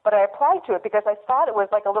I applied to it because I thought it was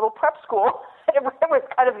like a little prep school. It was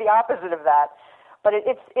kind of the opposite of that. But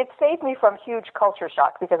it saved me from huge culture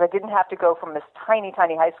shock because I didn't have to go from this tiny,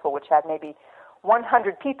 tiny high school, which had maybe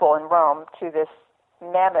 100 people in Rome, to this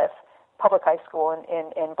mammoth public high school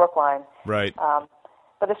in Brookline. Right.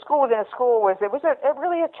 But the school within a school was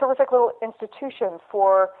really a terrific little institution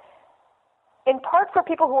in part for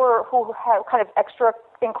people who have kind of extra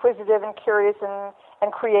inquisitive and curious and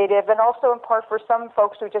creative, and also in part for some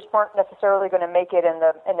folks who just weren't necessarily going to make it in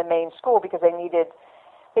the main school because they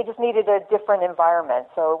just needed a different environment.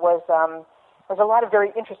 So it was a lot of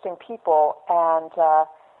very interesting people, and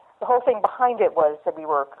the whole thing behind it was that we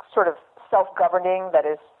were sort of self-governing, that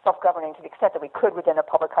is, self-governing to the extent that we could within a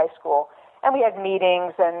public high school. And we had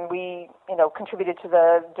meetings, and we contributed to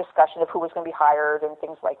the discussion of who was going to be hired and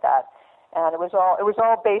things like that. And it was all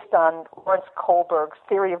based on Lawrence Kohlberg's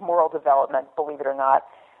theory of moral development. Believe it or not,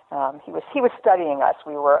 he was studying us.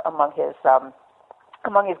 We were among his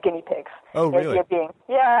guinea pigs. Oh, really? The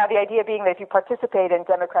idea being that if you participate in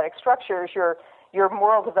democratic structures, your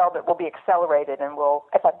moral development will be accelerated, and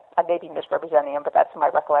I may be misrepresenting him, but that's my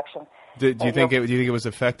recollection. Do you think it was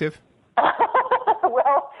effective?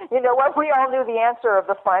 Well, you know what? We all knew the answer of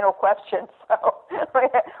the final question, so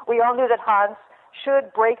we all knew that Hans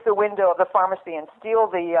should break the window of the pharmacy and steal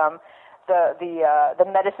the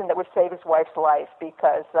medicine that would save his wife's life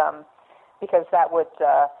because the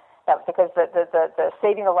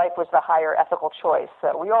saving the life was the higher ethical choice.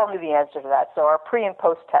 So we all knew the answer to that. So our pre and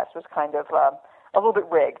post test was kind of a little bit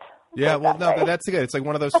rigged. Yeah, well, no, but that's good. It's like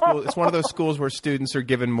one of those schools. It's one of those schools where students are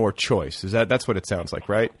given more choice. That's what it sounds like,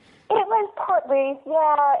 right? It was partly,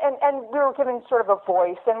 yeah, and we were given sort of a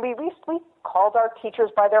voice, and we called our teachers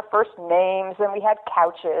by their first names, and we had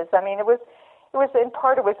couches. I mean, it was in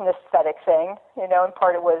part it was an aesthetic thing, in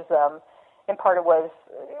part it was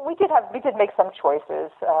we did make some choices.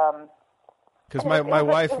 Because my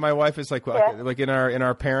wife is like in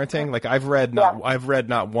our parenting, like I've read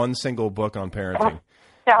not one single book on parenting.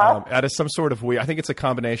 Out of some sort of I think it's a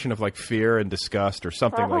combination of like fear and disgust or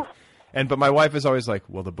something like. But my wife is always like,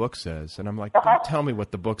 well, the book says. And I'm like, don't tell me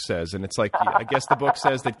what the book says. And it's like, I guess the book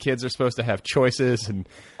says that kids are supposed to have choices. And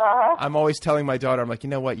I'm always telling my daughter, I'm like, you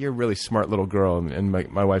know what? You're a really smart little girl. And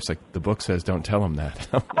my wife's like, the book says don't tell him that.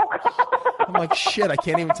 I'm like, shit, I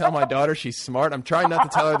can't even tell my daughter she's smart. I'm trying not to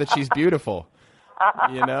tell her that she's beautiful.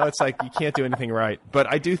 It's like you can't do anything right.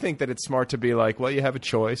 But I do think that it's smart to be like, well, you have a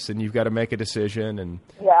choice and you've got to make a decision. And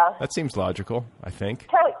that seems logical, I think.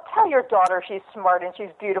 Tell your daughter she's smart and she's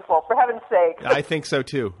beautiful, for heaven's sake. I think so,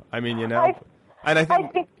 too. I mean, and I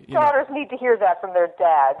think daughters need to hear that from their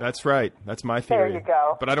dad. That's right. That's my theory. There you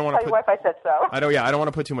go. But I don't want to tell your wife I said so. I don't want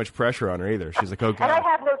to put too much pressure on her either. She's like, oh, God. And I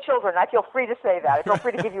have no children. I feel free to say that. I feel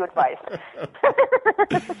free to give you advice.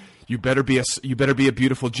 You better be a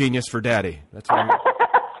beautiful genius for Daddy. That's what I mean.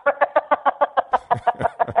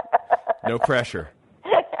 No pressure.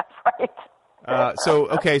 Right.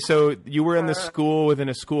 So you were in the school within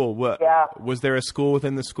a school. What? Yeah. Was there a school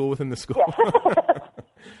within the school within the school? Yeah.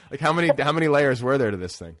 Like how many layers were there to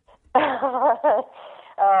this thing? Oh,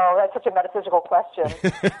 that's such a metaphysical question.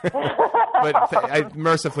 But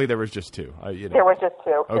mercifully, there was just two. There were just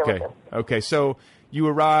two. Okay. So you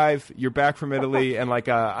arrive, you're back from Italy, and like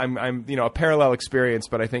I'm a parallel experience,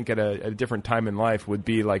 but I think at a different time in life would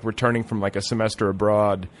be like returning from like a semester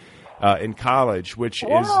abroad in college, which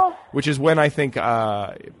is when I think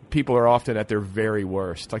people are often at their very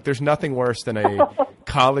worst. Like there's nothing worse than a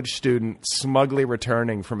college student smugly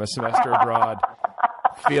returning from a semester abroad,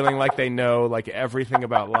 feeling like they know like everything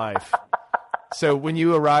about life. So when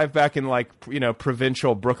you arrived back in like,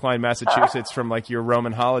 provincial Brookline, Massachusetts from like your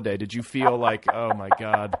Roman holiday, did you feel like, oh my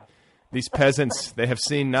God, these peasants, they have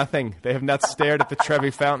seen nothing. They have not stared at the Trevi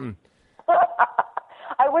Fountain.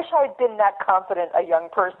 I wish I had been that confident a young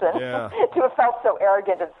person to have felt so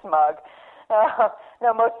arrogant and smug.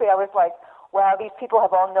 No, mostly I was like, wow, these people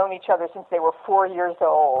have all known each other since they were 4 years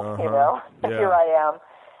old, and here I am.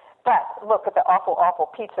 But look at the awful,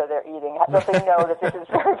 awful pizza they're eating. Don't they know that this is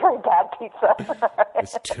very, very bad pizza?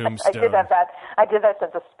 This tombstone. I did that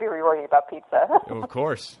sense of superiority about pizza. Of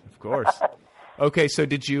course. Okay, so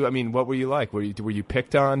what were you like? Were you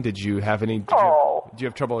picked on? Did you have any? Did you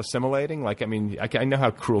have trouble assimilating? Like, I know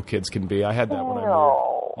how cruel kids can be. I had that when I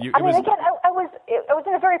moved. I was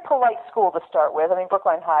in a very polite school to start with.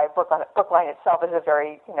 Brookline High, Brookline itself is a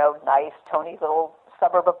very, nice, Tony little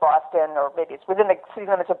suburb of Boston, or maybe it's within the city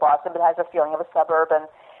limits of Boston, but has a feeling of a suburb.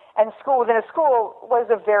 And school within a school was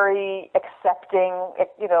a very accepting,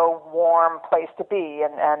 warm place to be.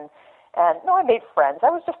 And no, I made friends. I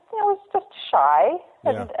was just shy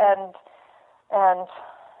and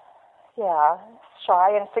shy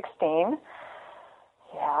and 16.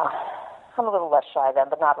 Yeah, I'm a little less shy then,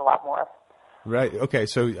 but not a lot more. Right. Okay.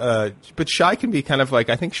 So, but shy can be kind of like,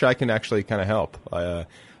 I think shy can actually kind of help. I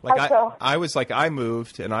was like, I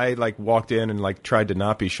moved and I like walked in and like tried to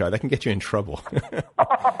not be shy. That can get you in trouble.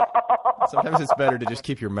 Sometimes it's better to just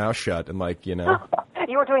keep your mouth shut and like, You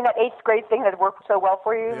were doing that 8th grade thing that worked so well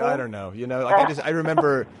for you? Yeah, I don't know. I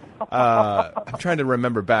remember, I'm trying to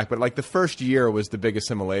remember back, but like the first year was the big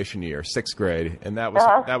assimilation year, 6th grade. And that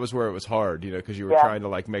was where it was hard, because you were trying to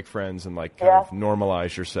like make friends and like kind of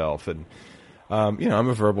normalize yourself. And, I'm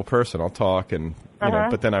a verbal person. I'll talk and,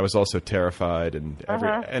 but then I was also terrified and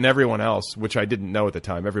everyone else, which I didn't know at the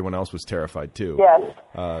time, everyone else was terrified too.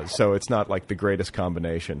 Yes. So it's not like the greatest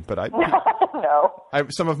combination, but No.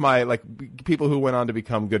 Some of my like people who went on to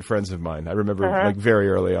become good friends of mine, I remember like very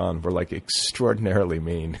early on were like extraordinarily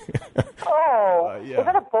mean. Is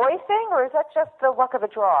that a boy thing or is that just the luck of the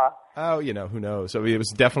draw? Oh, who knows? It was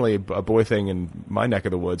definitely a boy thing in my neck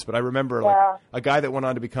of the woods. But I remember like a guy that went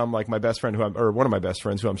on to become like my best friend, or one of my best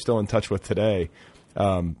friends, who I'm still in touch with today.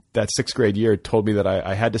 That 6th grade year told me that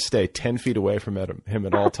I had to stay 10 feet away from him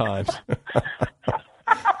at all times.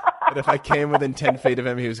 And if I came within 10 feet of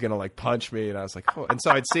him, he was going to like punch me. And I was like, oh. And so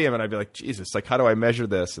I'd see him and I'd be like, Jesus, like, how do I measure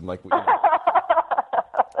this? And like,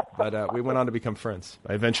 but we went on to become friends.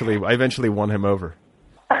 I eventually won him over.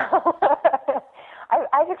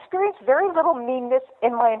 I've experienced very little meanness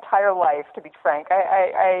in my entire life, to be frank.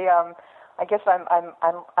 I guess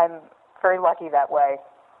I'm very lucky that way.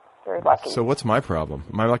 Very lucky. So what's my problem?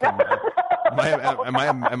 Am I like am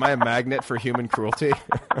I a magnet for human cruelty?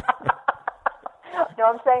 No,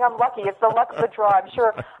 I'm saying I'm lucky. It's the luck of the draw. I'm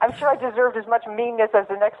sure I deserved as much meanness as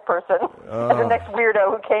the next person, as the next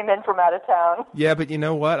weirdo who came in from out of town. Yeah, but you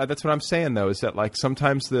know what? That's what I'm saying though. Is that like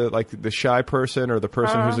sometimes the shy person or the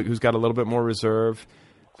person who's got a little bit more reserve,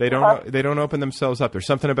 they don't open themselves up. There's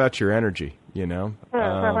something about your energy,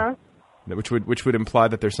 which would imply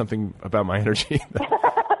that there's something about my energy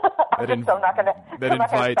that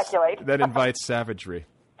invites savagery.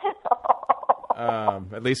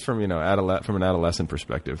 At least from an adolescent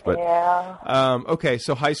perspective, but okay.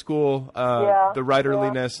 So high school, the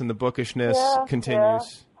writerliness and the bookishness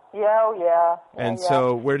continues. And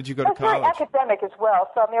so, where did you go to college? Very academic as well.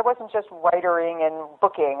 So I wasn't just writing and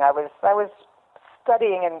booking. I was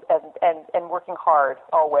studying and working hard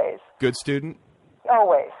always. Good student.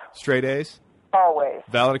 Always. Straight A's. Always.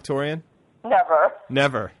 Valedictorian. Never.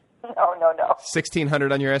 No.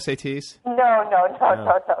 1,600 on your SATs? No.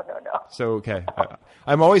 So, okay.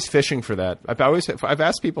 I'm always fishing for that. I've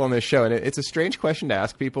asked people on this show, and it's a strange question to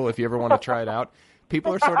ask people if you ever want to try it out.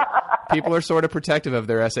 People are sort of protective of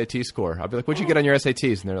their SAT score. I'll be like, what'd you get on your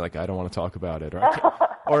SATs? And they're like, I don't want to talk about it.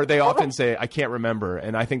 Or they often say, I can't remember.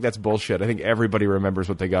 And I think that's bullshit. I think everybody remembers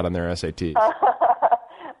what they got on their SATs.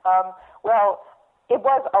 Well, it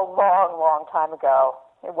was a long, long time ago.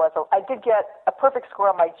 I did get a perfect score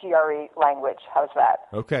on my GRE language. How's that?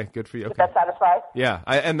 Okay, good for you. Okay. Did that satisfy? Yeah,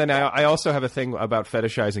 and then I also have a thing about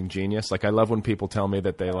fetishizing genius. Like, I love when people tell me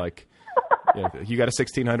that they like Yeah, you got a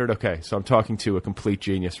 1600? Okay, so I'm talking to a complete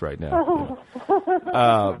genius right now.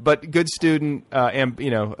 But good student, and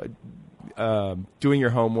doing your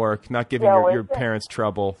homework, not giving your parents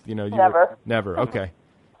trouble. Never. Okay.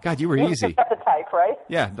 God, you were easy. That's the type, right?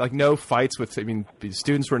 Yeah, like no fights with. I mean, the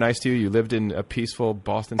students were nice to you. You lived in a peaceful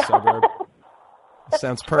Boston suburb.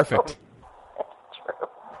 Sounds perfect.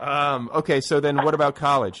 True. Okay, so then what about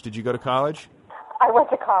college? Did you go to college? I went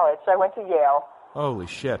to college. I went to Yale. Holy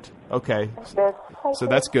shit. Okay. So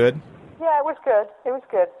that's good. Yeah, it was good. It was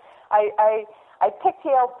good. I picked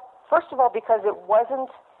Yale, first of all, because it wasn't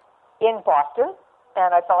in Boston,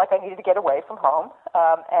 and I felt like I needed to get away from home,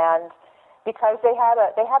 and because they had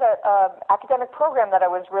a academic program that I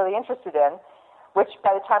was really interested in, which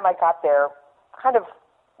by the time I got there kind of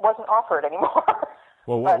wasn't offered anymore.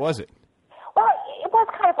 Well, what was it? Well, it was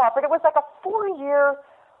kind of offered. It was like a 4-year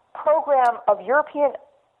program of European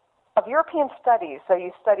studies. So you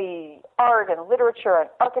study art and literature and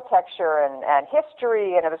architecture and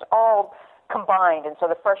history, and it was all combined. And so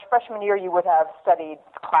the freshman year you would have studied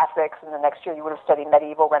classics, and the next year you would have studied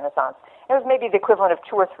medieval, Renaissance. It was maybe the equivalent of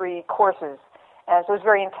 2 or 3 courses, and so it was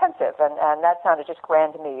very intensive, and that sounded just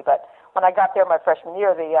grand to me. But when I got there my freshman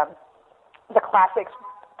year, the classics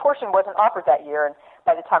portion wasn't offered that year, and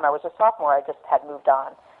by the time I was a sophomore, I just had moved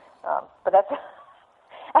on. But that's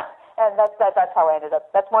and that's how I ended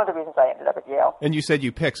up. That's one of the reasons I ended up at Yale. And you said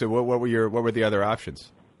you picked. So what were the other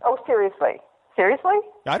options? Oh, seriously?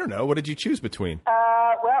 I don't know. What did you choose between?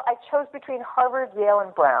 Well, I chose between Harvard, Yale,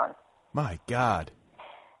 and Brown. My God.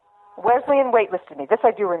 Wesleyan waitlisted me. This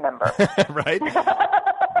I do remember. Right?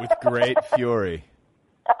 With great fury.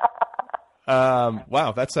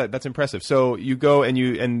 Wow, that's impressive. So you go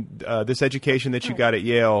and this education that you got at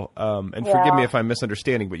Yale, and forgive me if I'm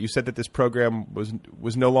misunderstanding, but you said that this program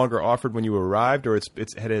was no longer offered when you arrived, or it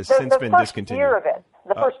has since been discontinued.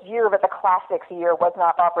 The first year of it, the classics year, was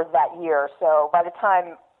not offered that year. So by the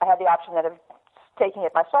time I had the option of taking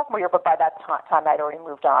it my sophomore year, but by that time I'd already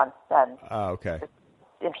moved on and okay.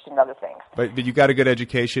 Interested in other things. But you got a good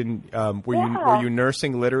education. Were you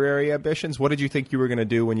nursing literary ambitions? What did you think you were going to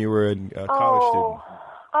do when you were a college student?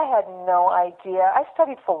 I had no idea. I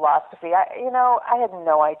studied philosophy. I had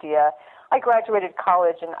no idea. I graduated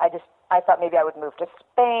college, and I thought maybe I would move to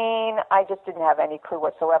Spain. I just didn't have any clue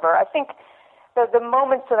whatsoever. I think the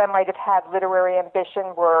moments that I might have had literary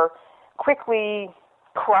ambition were quickly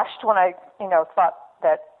crushed when I, thought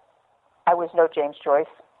that I was no James Joyce.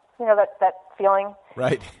 You know, that feeling?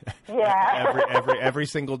 Right. Yeah. every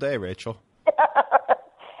single day, Rachel.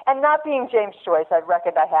 And not being James Joyce, I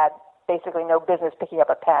reckoned I had basically no business picking up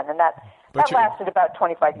a pen, and that lasted about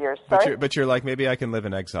 25 years. But you're like, maybe I can live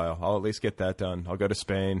in exile. I'll at least get that done. I'll go to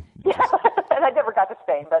Spain. Yeah, and I never got to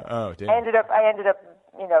Spain, but damn. I ended up,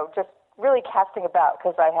 just really casting about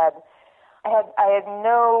because I had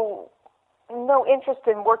no interest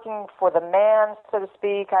in working for the man, so to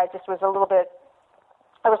speak. I just was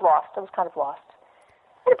I was lost. I was kind of lost.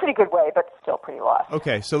 In a pretty good way, but still pretty lost.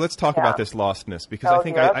 Okay, so let's talk about this lostness, because I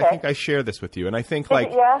think I share this with you, and I think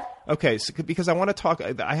okay, because I want to talk.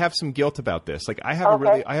 I have some guilt about this. Like I have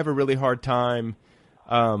a really hard time.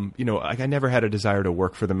 I never had a desire to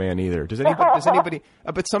work for the man either. Does anybody?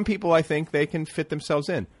 But some people, I think, they can fit themselves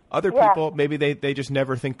in. Other people, maybe they just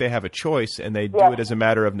never think they have a choice, and they do it as a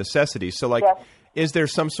matter of necessity. So, is there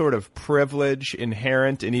some sort of privilege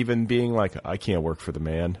inherent in even being like, I can't work for the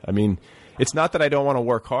man? I mean, it's not that I don't want to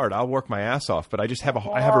work hard. I'll work my ass off, but I just have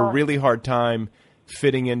I have a really hard time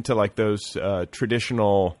fitting into like those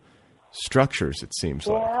traditional structures. It seems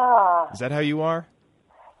like. Is that how you are?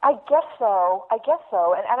 I guess so.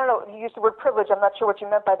 And I don't know. You used the word privilege. I'm not sure what you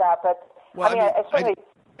meant by that, but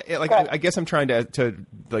I guess I'm trying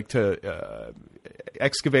to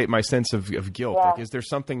excavate my sense of guilt. Yeah. Like, is there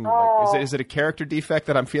something? Is it a character defect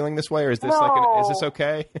that I'm feeling this way, or is this is this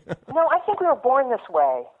okay? No, I think we were born this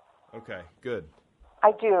way. Okay, good.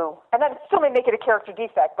 I do, and that still may make it a character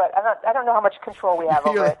defect, but I don't know how much control we have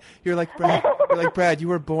over it. You're like Brad. You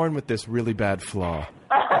were born with this really bad flaw.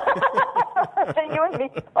 You and me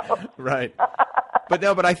both. Right.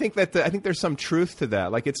 But I think I think there's some truth to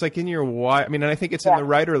that. Like it's like in your and I think it's in the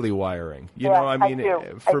writerly wiring. I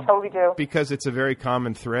totally do. Because it's a very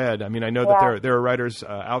common thread. I mean, I know that there are writers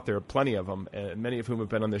out there, plenty of them, and many of whom have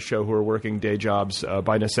been on this show who are working day jobs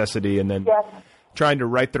by necessity, and then trying to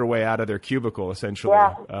write their way out of their cubicle, essentially,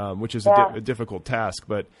 which is a difficult task.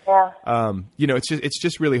 But it's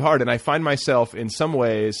just really hard, and I find myself in some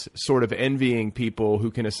ways sort of envying people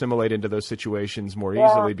who can assimilate into those situations more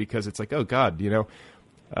easily, because it's like, oh God,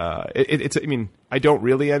 it's. I mean, I don't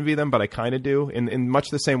really envy them, but I kind of do. In much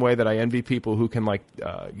the same way that I envy people who can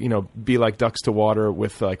be like ducks to water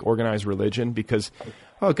with like organized religion, because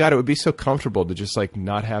oh God, it would be so comfortable to just like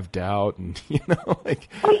not have doubt and like.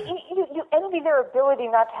 Well, you envy their ability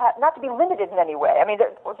not to be limited in any way. I mean,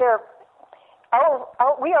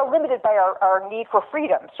 we are limited by our need for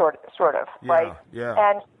freedom, sort of, right? Yeah.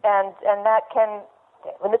 And that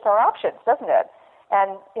limits our options, doesn't it?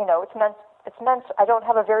 And it's meant I don't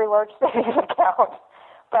have a very large savings account,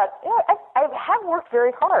 but I have worked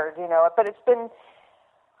very hard, but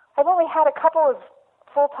I've only had a couple of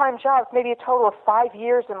full-time jobs, maybe a total of 5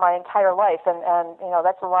 years in my entire life, and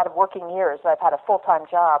that's a lot of working years. I've had a full-time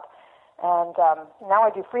job, and now I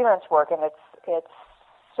do freelance work, and it's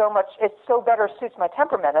so better suits my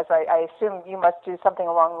temperament, as I assume you must do something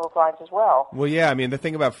along those lines as well. Well, yeah. I mean, the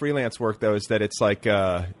thing about freelance work, though, is that it's like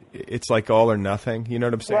all or nothing. You know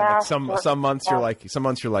what I'm saying? Yeah, like some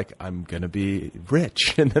months you're like, I'm gonna be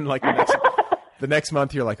rich, and then like the next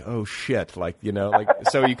month you're like, oh shit, like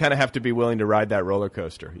so you kind of have to be willing to ride that roller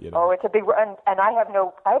coaster. Oh, it's a big, and I have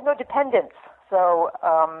no dependents, so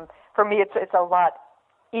for me it's a lot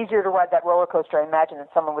easier to ride that roller coaster, I imagine, than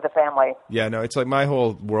someone with a family. Yeah, no, it's like my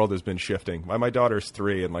whole world has been shifting. My daughter's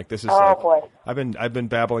 3, and like this is boy. I've been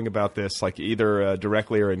babbling about this like either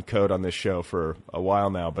directly or in code on this show for a while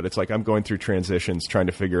now, but it's like I'm going through transitions, trying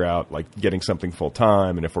to figure out like getting something full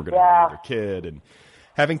time, and if we're going to have another kid, and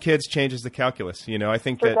having kids changes the calculus. I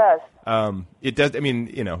think it that does. It does. I mean,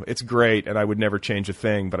 it's great, and I would never change a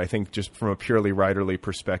thing. But I think just from a purely writerly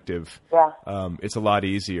perspective, it's a lot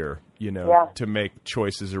easier, to make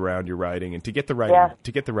choices around your writing and to get the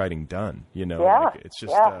writing done. Like, it's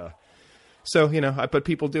just. So but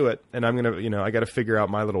people do it, and I'm gonna, I got to figure out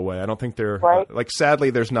my little way. I don't think they're like. Sadly,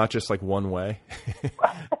 there's not just like one way.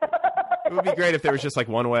 It would be great if there was just like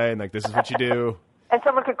one way, and like this is what you do. And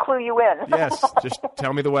someone could clue you in. Yes, just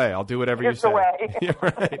tell me the way. I'll do whatever you say. The way. Yeah,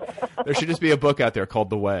 right. There should just be a book out there called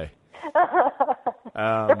The Way.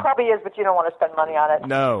 There probably is, but you don't want to spend money on it.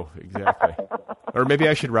 No, exactly. Or maybe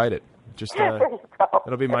I should write it. Just there you go.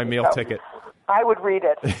 It'll be my meal ticket. I would read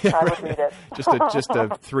it. Yeah, I would read it. just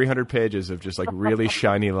 300 pages of just like really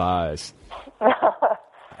shiny lies.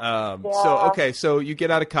 So you get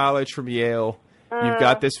out of college from Yale. You've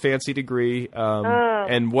got this fancy degree,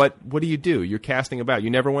 and what do you do? You're casting about. You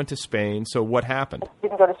never went to Spain, so what happened? I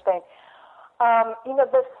didn't go to Spain.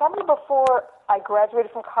 The summer before I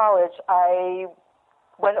graduated from college, I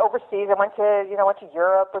went overseas. I went to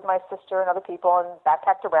Europe with my sister and other people and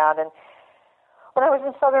backpacked around. And when I was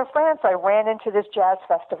in southern France, I ran into this jazz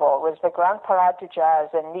festival. It was the Grand Parade du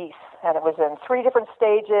Jazz in Nice, and it was in 3 different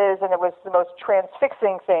stages, and it was the most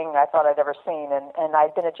transfixing thing I thought I'd ever seen. And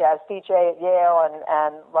I'd been a jazz DJ at Yale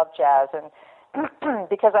and loved jazz, and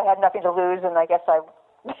because I had nothing to lose, and I guess I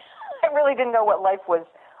really didn't know what life was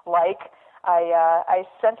like, I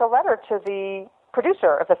sent a letter to the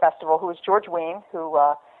producer of the festival, who was George Wein, who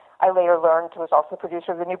I later learned was also the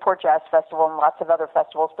producer of the Newport Jazz Festival and lots of other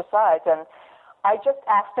festivals besides, and I just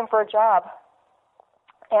asked him for a job,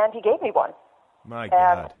 and he gave me one. My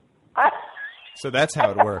God. So that's how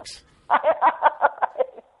it works. I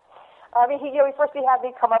mean, he had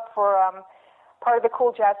me come up for part of the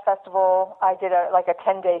Cool Jazz Festival. I did a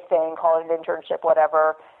 10-day thing, call it an internship,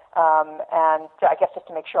 whatever, and I guess just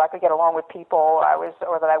to make sure I could get along with people, that I was,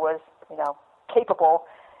 capable.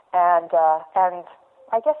 And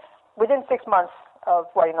I guess within 6 months of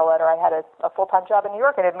writing the letter, I had a full-time job in New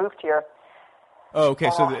York and had moved here. Oh,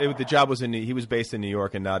 okay. So the job was he was based in New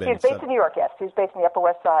York and not in... He was based in New York, yes. He was based in the Upper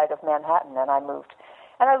West Side of Manhattan, and I moved.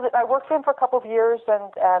 And I worked for him for a couple of years,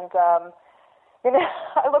 and I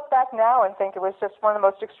look back now and think it was just one of the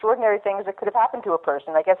most extraordinary things that could have happened to a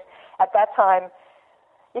person. I guess at that time,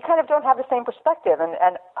 you kind of don't have the same perspective,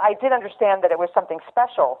 and I did understand that it was something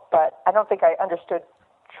special, but I don't think I understood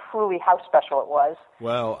truly how special it was.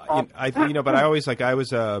 Well, but I always, I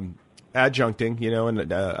was... adjuncting, and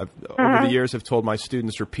over the years have told my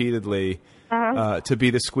students repeatedly to be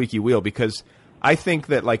the squeaky wheel, because I think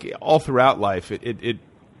that all throughout life it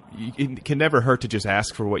can never hurt to just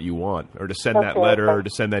ask for what you want, or to send that letter, or to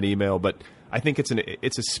send that email. But I think it's an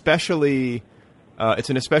especially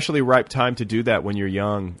ripe time to do that when you're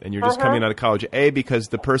young and you're just coming out of college. A, because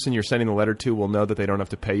the person you're sending the letter to will know that they don't have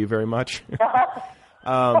to pay you very much.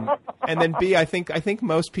 And then B, I think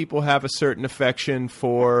most people have a certain affection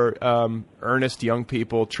for earnest young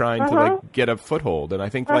people trying to get a foothold. And I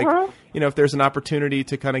think if there's an opportunity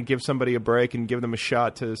to kind of give somebody a break and give them a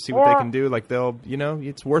shot to see what they can do, they'll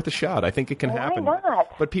it's worth a shot. I think it can happen. Why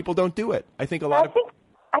not? But people don't do it. I think I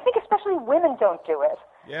think especially women don't do it.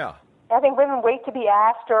 Yeah. I think women wait to be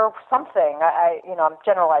asked or something. I'm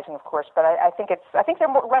generalizing, of course, but I think they're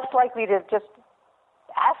less likely to just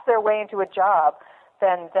ask their way into a job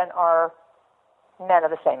than are men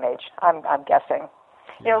of the same age. I'm guessing.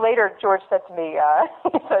 Yeah. Later George said to me,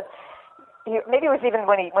 he said, maybe it was even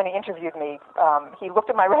when he interviewed me, he looked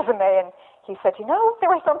at my resume and he said, there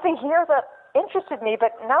was something here that interested me,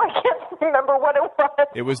 but now I can't remember what it was.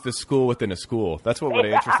 It was the school within a school. That's what would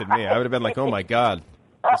have interested me. I would have been like, oh my God.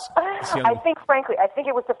 I think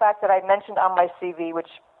it was the fact that I mentioned on my CV, which,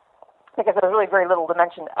 because there was really very little to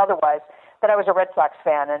mention otherwise, that I was a Red Sox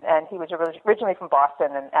fan, and he was originally from Boston,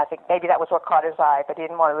 and I think maybe that was what caught his eye, but he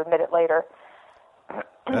didn't want to admit it later.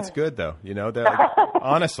 That's good, though.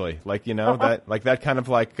 Honestly, that kind of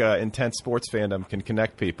intense sports fandom can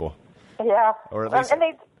connect people. Yeah. Or at least,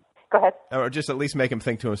 go ahead. Or just at least make him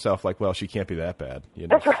think to himself, well, she can't be that bad.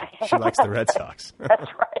 That's right. She likes the Red Sox.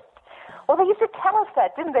 That's right. Well, they used to tell us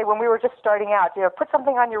that, didn't they, when we were just starting out? Put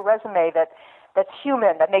something on your resume that's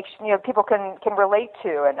human, that makes people can relate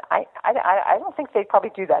to. And I don't think they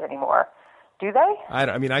probably do that anymore. Do they?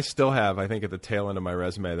 I still have, I think, at the tail end of my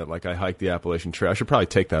resume that, I hiked the Appalachian Trail. I should probably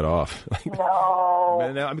take that off.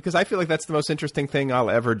 No. Because I feel like that's the most interesting thing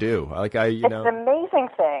I'll ever do. It's an amazing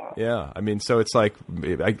thing. Yeah. So it's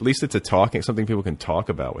at least it's something people can talk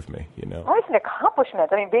about with me, Well, it's an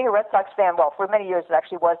accomplishment. Being a Red Sox fan, well, for many years it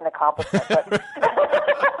actually was an accomplishment.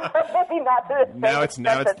 But maybe not to the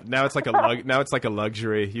now it's like a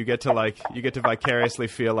luxury. You get to vicariously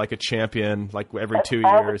feel like a champion every 2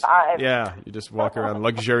 years. Yeah. You just walk around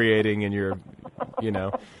luxuriating in your,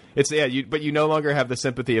 but you no longer have the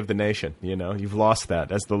sympathy of the nation. You've lost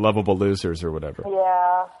that as the lovable losers or whatever.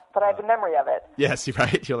 Yeah, but I have the memory of it. Yes, you're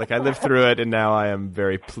right. You're I lived through it, and now I am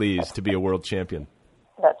very pleased to be a world champion.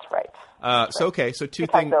 That's right. So two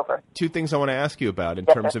things I want to ask you about in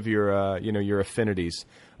terms of your, your affinities.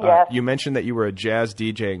 Yes. You mentioned that you were a jazz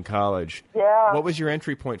DJ in college. Yeah. What was your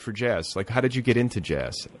entry point for jazz? How did you get into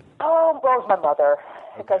jazz? Well, it was my mother.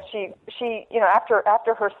 Because she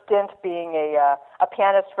after her stint being a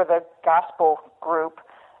pianist for the gospel group,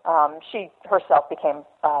 she herself became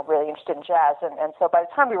really interested in jazz, and so by the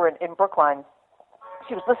time we were in Brookline,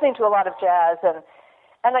 she was listening to a lot of jazz, and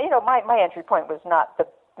my entry point was not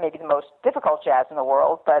maybe the most difficult jazz in the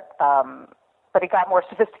world, but it got more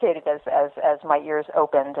sophisticated as my ears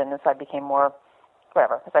opened and as I became more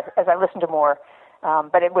as I listened to more.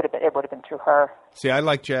 But it would have been through her. See, I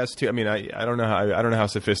like jazz too. I don't know how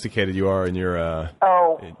sophisticated you are in your. Yeah.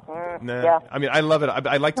 I love it.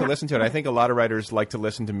 I like to listen to it. I think a lot of writers like to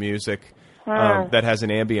listen to music that has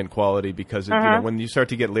an ambient quality because when you start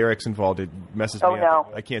to get lyrics involved, it messes me up. No.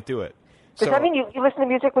 I can't do it. Does that mean you listen to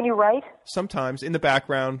music when you write? Sometimes in the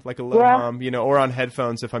background, like a little hum, or on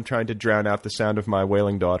headphones if I'm trying to drown out the sound of my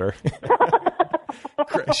wailing daughter.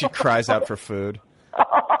 She cries out for food.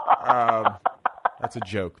 That's a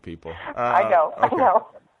joke, people. I know. Okay. I know.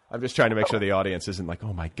 I'm just trying to make sure the audience isn't like,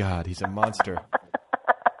 "Oh my God, he's a monster."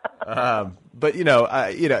 But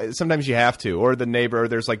sometimes you have to, or the neighbor, or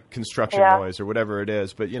there's construction noise or whatever it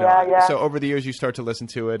is. But so over the years you start to listen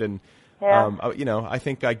to it, and I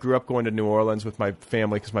think I grew up going to New Orleans with my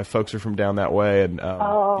family because my folks are from down that way, and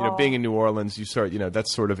being in New Orleans, you start,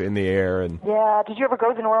 that's sort of in the air. And did you ever go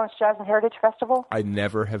to the New Orleans Jazz and Heritage Festival? I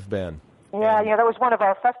never have been. Yeah, that was one of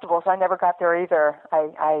our festivals. I never got there either.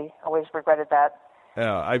 I always regretted that.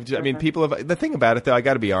 Yeah, people have. The thing about it, though, I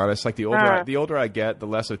got to be honest. The older I get, the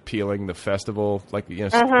less appealing the festival.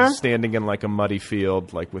 Standing in a muddy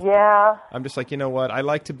field, with. Yeah. I'm just you know what? I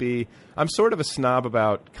like to be. I'm sort of a snob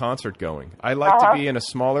about concert going. I like to be in a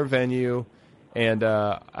smaller venue, and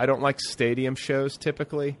I don't like stadium shows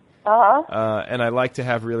typically. And I like to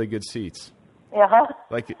have really good seats.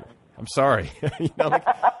 I'm sorry.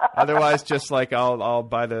 Otherwise, just I'll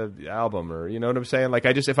buy the album, or you know what I'm saying.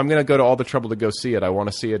 If I'm going to go to all the trouble to go see it, I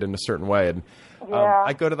want to see it in a certain way. And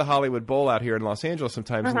I go to the Hollywood Bowl out here in Los Angeles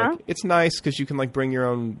sometimes. And, it's nice because you can bring your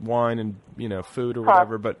own wine and food or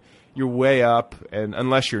whatever. But you're way up, and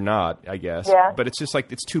unless you're not, I guess. Yeah. But it's just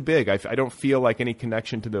it's too big. I don't feel any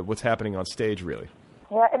connection to what's happening on stage really.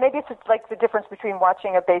 Yeah, and maybe it's the difference between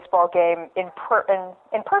watching a baseball game in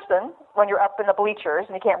person when you're up in the bleachers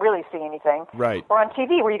and you can't really see anything, right? Or on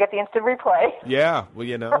TV where you get the instant replay. Yeah, well,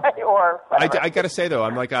 right? Or I got to say though,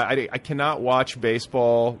 I'm I cannot watch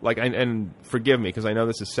baseball and forgive me because I know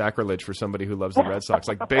this is sacrilege for somebody who loves the Red Sox.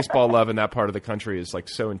 Baseball love in that part of the country is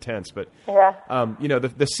so intense, but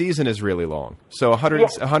the season is really long. So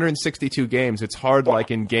 162 games. It's hard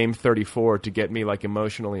in game 34 to get me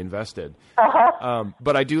emotionally invested.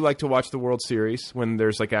 But I do like to watch the World Series when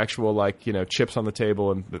there's actual chips on the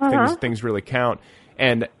table and things really count.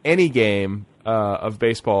 And any game of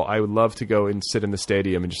baseball, I would love to go and sit in the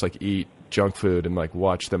stadium and just like eat junk food and like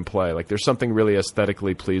watch them play. Like there's something really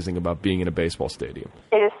aesthetically pleasing about being in a baseball stadium.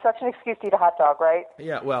 It is such an excuse to eat a hot dog, right?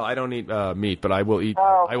 Yeah, well, I don't eat meat, but I will eat.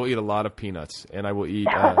 I will eat a lot of peanuts, and I will eat.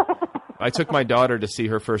 I took my daughter to see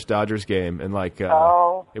her first Dodgers game, and like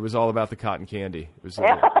it was all about the cotton candy. It was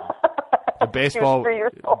the baseball.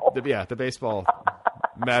 The baseball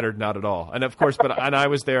mattered not at all, and of course, and I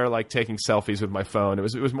was there like taking selfies with my phone. It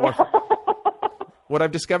was more. What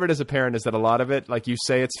I've discovered as a parent is that a lot of it, like you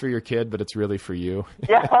say it's for your kid, but it's really for you.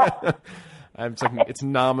 Yeah. It's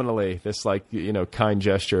nominally this like, kind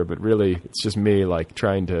gesture, but really it's just me like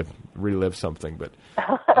trying to relive something. But,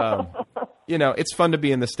 it's fun to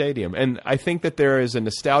be in the stadium. And I think that there is a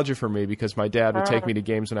nostalgia for me because my dad would take me to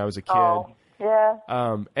games when I was a kid. Oh, yeah.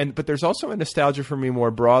 But there's also a nostalgia for me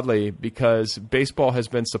more broadly because baseball has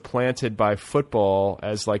been supplanted by football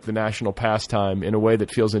as like the national pastime in a way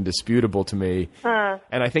that feels indisputable to me.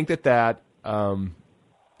 And I think that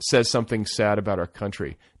says something sad about our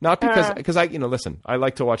country. Not because I listen, I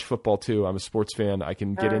like to watch football too. I'm a sports fan. I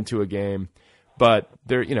can get into a game, but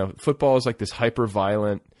football is like this hyper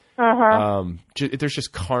violent. There's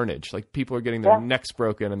just carnage. Like people are getting their necks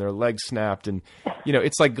broken and their legs snapped, and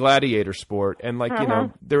it's like gladiator sport. And like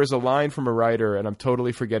there was a line from a writer, and I'm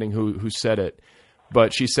totally forgetting who said it,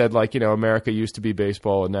 but she said like America used to be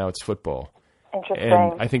baseball and now it's football. Interesting.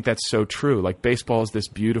 And I think that's so true. Like baseball is this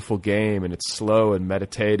beautiful game, and it's slow and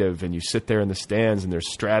meditative, and you sit there in the stands, and there's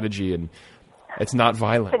strategy, and it's not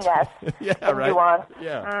violent. Finesse. Yeah, right. Nuance.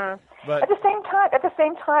 Yeah. But at the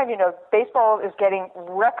same time, baseball is getting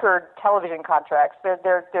record television contracts.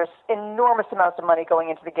 There's enormous amounts of money going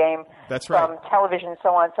into the game. That's right. From television and so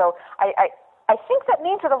on. So I think that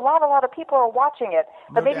means that a lot of people are watching it.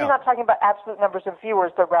 But maybe you're not talking about absolute numbers of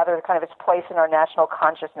viewers, but rather kind of its place in our national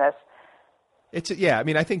consciousness.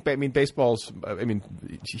 I think baseball's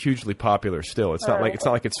hugely popular still. It's not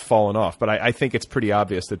like it's fallen off, but I think it's pretty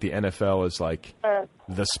obvious that the NFL is like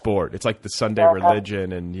the sport. It's like the Sunday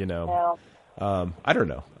religion, and I don't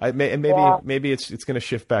know. Maybe it's going to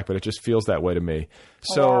shift back, but it just feels that way to me.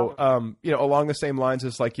 So along the same lines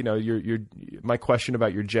as like your my question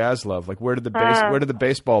about your jazz love, like where did the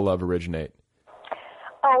baseball love originate?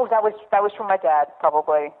 Oh, that was from my dad,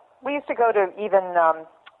 probably. We used to go to even.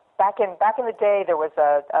 Back in the day, there was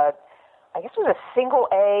I guess it was a single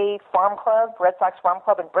A farm club, Red Sox farm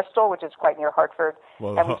club in Bristol, which is quite near Hartford.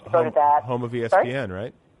 Well, and we used to go to that. Home of ESPN, Sorry?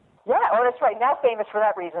 right? Yeah, that's right. Now famous for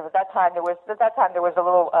that reason. At that time there was a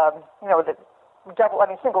little,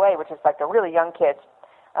 single A, which is like the really young kids,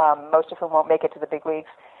 most of whom won't make it to the big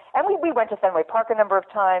leagues. And we went to Fenway Park a number of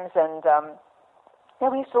times, and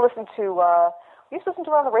we used to listen to. We used to listen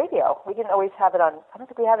to it on the radio. We didn't always have it on. I don't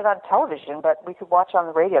think we had it on television, but we could watch it on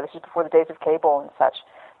the radio. This is before the days of cable and such.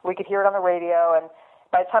 We could hear it on the radio. And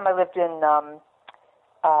by the time I lived in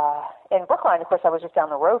Brookline, of course, I was just down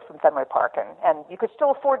the road from Fenway Park, and you could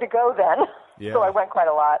still afford to go then. Yeah. So I went quite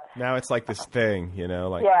a lot. Now it's like this thing,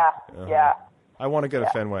 like yeah. I want to go to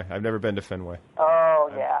Fenway. I've never been to Fenway. Oh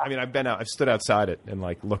yeah. I've been out. I've stood outside it and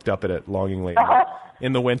like looked up at it longingly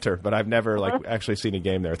in the winter, but I've never actually seen a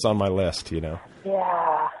game there. It's on my list, Yeah.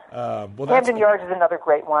 Camden Yards is another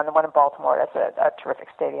great one. The one in Baltimore. That's a terrific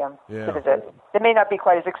stadium to visit. It may not be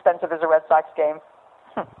quite as expensive as a Red Sox game.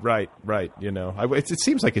 Right. It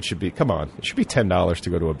seems like it should be. Come on, it should be $10 to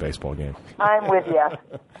go to a baseball game. I'm with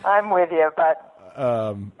you, but.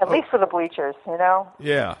 At least for the bleachers,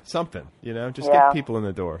 Yeah, something, just get people in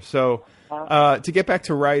the door. So, to get back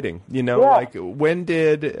to writing, like when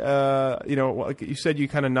did, like you said you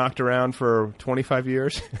kind of knocked around for 25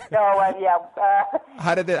 years?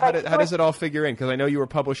 How does it all figure in? Because I know you were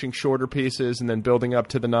publishing shorter pieces and then building up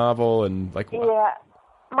to the novel and like. Yeah,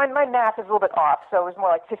 my math is a little bit off, so it was more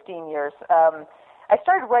like 15 years. I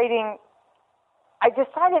started writing. I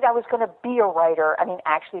decided I was going to be a writer.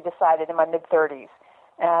 Actually decided in my mid-30s,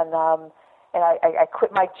 and I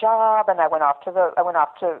quit my job and I went off to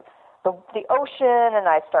the ocean and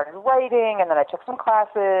I started writing, and then I took some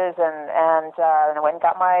classes and I went and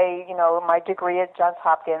got my my degree at Johns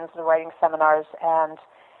Hopkins, the writing seminars, and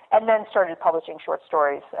then started publishing short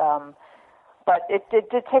stories. But it did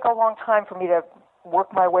take a long time for me to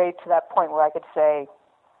work my way to that point where I could say,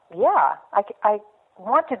 yeah, I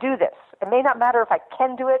want to do this. It may not matter if I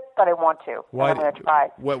can do it, but I want to. Why? I'm going to try.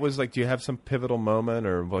 What was like? Do you have some pivotal moment,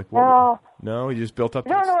 or like? No. No, you just built up.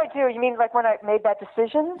 No, I do. You mean like when I made that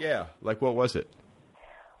decision? Yeah. Like what was it?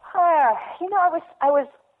 I was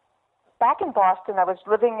back in Boston. I was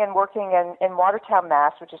living and working in Watertown,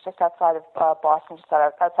 Mass, which is just outside of Boston, just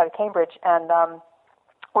outside of Cambridge, and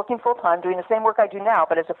working full time, doing the same work I do now,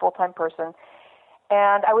 but as a full time person.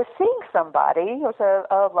 And I was seeing somebody. It was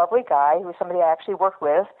a lovely guy who was somebody I actually worked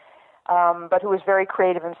with, but who was very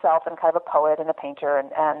creative himself and kind of a poet and a painter.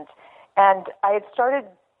 And I had started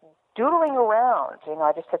doodling around.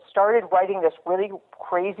 I just had started writing this really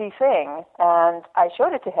crazy thing, and I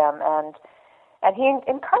showed it to him, and he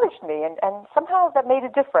encouraged me, and somehow that made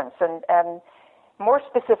a difference. And more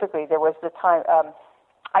specifically, there was the time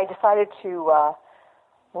I decided to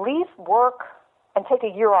leave work and take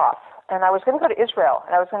a year off. And I was going to go to Israel,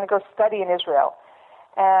 and I was going to go study in Israel.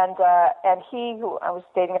 And he, who I was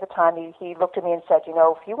dating at the time, he looked at me and said,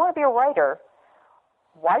 if you want to be a writer,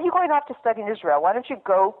 why are you going off to study in Israel? Why don't you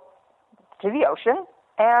go to the ocean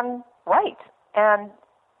and write? And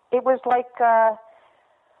it was like,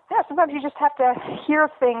 sometimes you just have to hear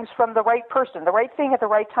things from the right person, the right thing at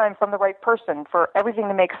the right time from the right person for everything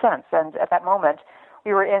to make sense. And at that moment,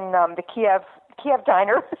 we were in the Kiev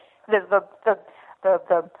diner,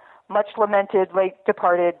 the much lamented, late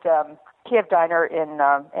departed Kiev diner in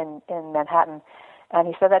Manhattan, and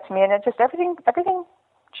he said that to me, and it just everything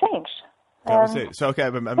changed. That was it. So okay,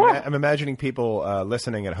 I'm imagining people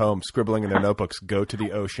listening at home, scribbling in their notebooks, go to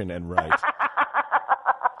the ocean and write,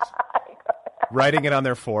 writing it on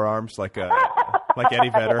their forearms like Eddie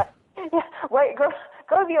Vedder. Yeah, right. Go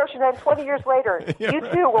to the ocean, and 20 years later, you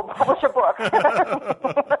too will publish a book.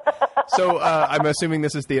 So I'm assuming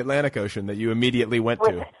this is the Atlantic Ocean that you immediately went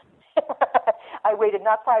to. I waited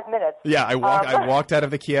not 5 minutes. Yeah, I walked out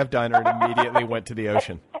of the Kiev diner and immediately went to the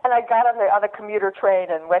ocean. And I got on the commuter train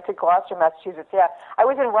and went to Gloucester, Massachusetts. Yeah, I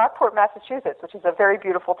was in Rockport, Massachusetts, which is a very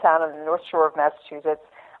beautiful town on the North Shore of Massachusetts.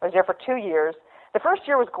 I was there for 2 years. The first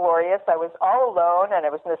year was glorious. I was all alone, and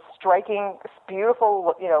it was in this striking,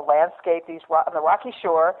 beautiful, landscape. On the rocky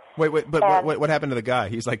shore. Wait, but what happened to the guy?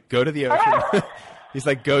 He's like, go to the ocean. He's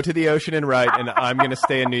like, go to the ocean and write, and I'm going to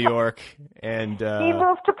stay in New York. And he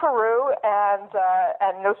moved to Peru, and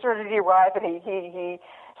no sooner did he arrive, and he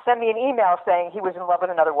sent me an email saying he was in love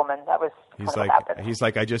with another woman. That was what happened. He's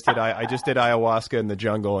like, I just did ayahuasca in the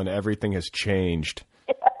jungle, and everything has changed.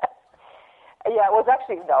 Yeah, it was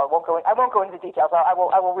actually no. I won't go into the details. I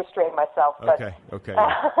will restrain myself. But, okay.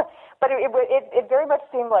 But it very much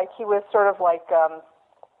seemed like he was sort of like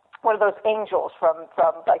one of those angels from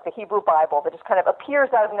like the Hebrew Bible that just kind of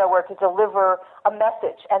appears out of nowhere to deliver a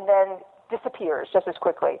message and then disappears just as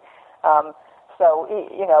quickly. So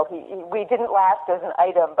we didn't last as an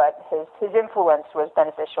item, but his influence was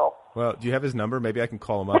beneficial. Well, do you have his number? Maybe I can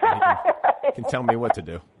call him up and he can tell me what to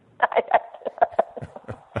do.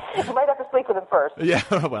 You might have to sleep with him first. Yeah,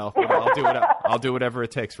 well, I'll do whatever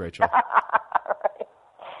it takes, Rachel. Right.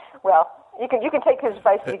 Well, you can take his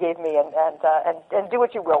advice that he gave me and do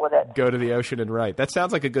what you will with it. Go to the ocean and write. That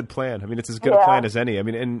sounds like a good plan. I mean, it's as good a plan as any. I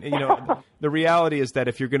mean, and the reality is that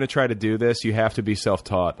if you're going to try to do this, you have to be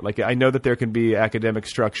self-taught. Like, I know that there can be academic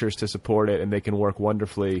structures to support it, and they can work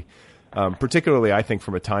wonderfully. Particularly, I think,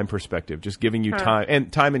 from a time perspective, just giving you time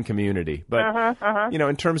and community. But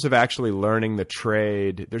in terms of actually learning the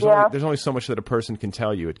trade, there's only so much that a person can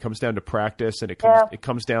tell you. It comes down to practice, and it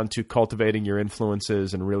comes down to cultivating your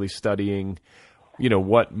influences and really studying,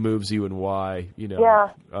 what moves you and why.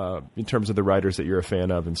 In terms of the writers that you're a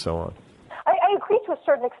fan of, and so on. I agree to a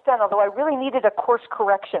certain extent, although I really needed a course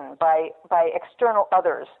correction by external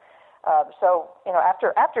others. So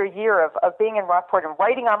after a year of being in Rockport and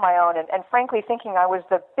writing on my own, and frankly thinking I was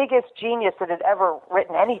the biggest genius that had ever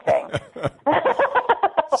written anything,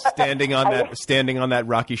 standing on that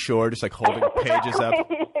rocky shore, just like holding pages up,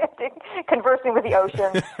 conversing with the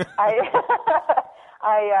ocean. I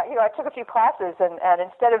took a few classes, and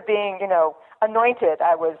instead of being anointed,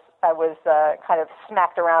 I was kind of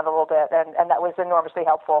smacked around a little bit, and that was enormously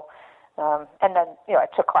helpful. And then, I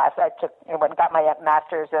took class. I went and got my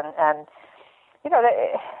master's, and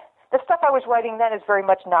the stuff I was writing then is very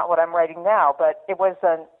much not what I'm writing now. But it was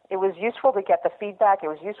useful to get the feedback. It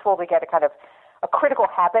was useful to get a critical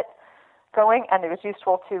habit going, and it was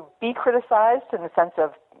useful to be criticized in the sense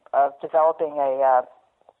of developing a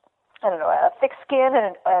thick skin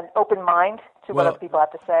and an open mind to what other people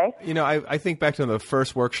have to say. I think back to the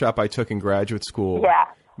first workshop I took in graduate school. Yeah.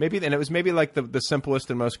 It was maybe like the simplest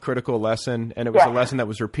and most critical lesson, and it was a lesson that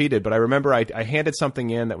was repeated. But I remember I handed something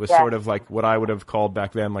in that was sort of like what I would have called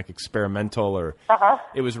back then like experimental, or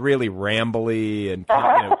it was really rambly and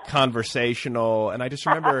conversational. And I just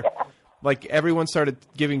remember like everyone started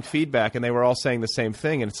giving feedback, and they were all saying the same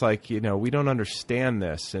thing. And it's like, we don't understand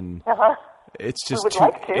this, and It's just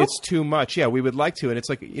like to. It's too much. Yeah, we would like to, and it's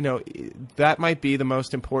like that might be the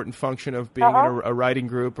most important function of being in a writing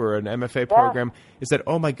group or an MFA program is that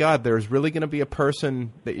oh my God, there's really going to be a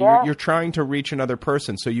person that you're trying to reach another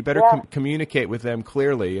person, so you better communicate with them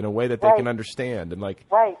clearly in a way that they can understand and like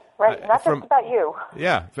right, not just about you.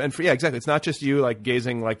 Yeah, and exactly. It's not just you like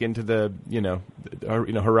gazing like into the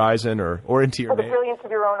horizon or into your the brilliance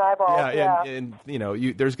of your own eyeballs. Yeah, and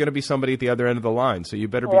there's going to be somebody at the other end of the line, so you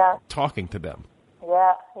better be talking to them.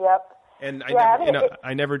 Yeah. Yep. And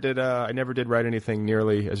I never did write anything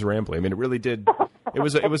nearly as rambly. I mean, it really did. It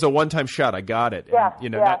was a one-time shot. I got it. Yeah.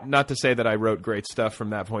 And, not to say that I wrote great stuff from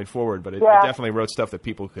that point forward, but I definitely wrote stuff that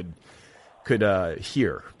people could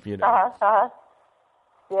hear. Yeah.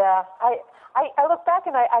 I look back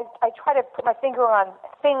and I try to put my finger on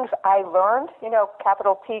things I learned.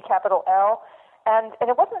 Capital T, capital L. And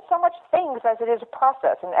it wasn't so much things as it is a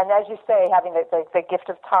process. And as you say, having the gift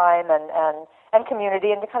of time and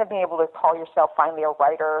community and to kind of being able to call yourself finally a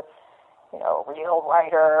writer, a real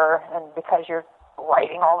writer, and because you're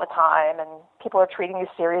writing all the time and people are treating you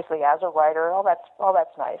seriously as a writer, all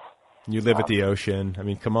that's nice. You live at the ocean. I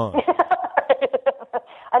mean, come on.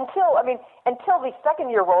 Until the second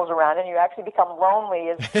year rolls around and you actually become lonely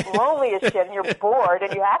as shit and you're bored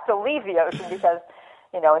and you have to leave the ocean because,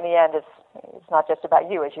 in the end it's not just about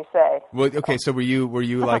you, as you say. Well, okay, so were you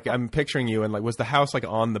like, I'm picturing you, and like, was the house like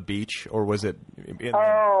on the beach, or was it?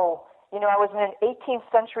 I was in an 18th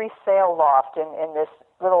century sail loft in this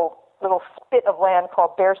little spit of land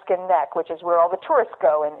called Bearskin Neck, which is where all the tourists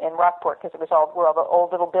go in Rockport, because it was where all the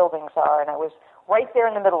old little buildings are, and I was right there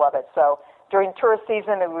in the middle of it. So during tourist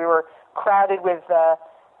season, we were crowded with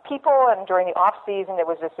people, and during the off season, it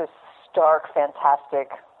was just this stark,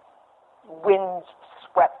 fantastic,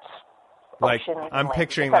 wind-swept like, ocean. I'm land,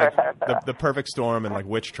 picturing et cetera, like the perfect storm and like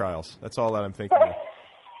witch trials. That's all that I'm thinking of. Right.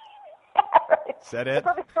 Is that it? The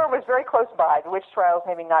perfect storm was very close by. The witch trials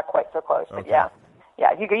maybe not quite so close, but yeah,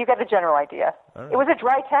 you got the general idea. Right. It was a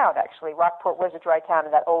dry town, actually. Rockport was a dry town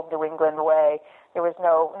in that old New England way. There was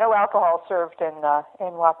no alcohol served in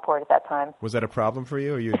Rockport at that time. Was that a problem for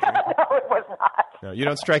you? Or you? No, it was not. No, you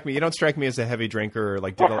don't strike me. You don't strike me as a heavy drinker. Or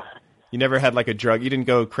like, you never had like a drug. You didn't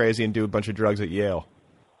go crazy and do a bunch of drugs at Yale.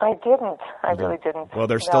 I didn't. I really didn't. Well,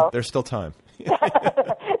 there's still time.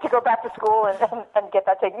 To go back to school and get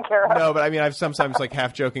that taken care of. No, but I mean, I've sometimes like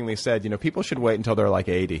half jokingly said, people should wait until they're like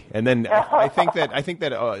 80, and then I think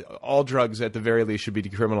that all drugs at the very least should be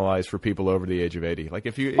decriminalized for people over the age of 80. Like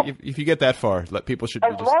if you get that far, people should.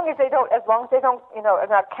 As long as they don't, not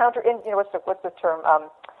what's the term?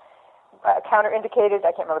 Counterindicated.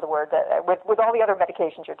 I can't remember the word. With all the other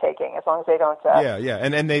medications you're taking, as long as they don't.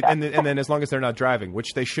 And then as long as they're not driving,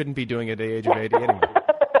 which they shouldn't be doing at the age of 80 anyway.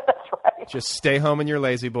 That's right. Just stay home in your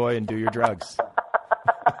lazy boy and do your drugs.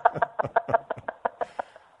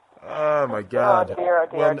 Oh my God. Oh dear.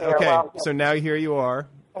 Okay, well, so now here you are.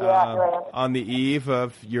 Here I am. On the eve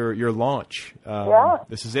of your launch.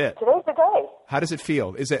 This is it. Today's the day. How does it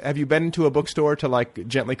feel? Have you been into a bookstore to like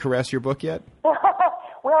gently caress your book yet?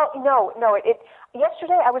 Well, no.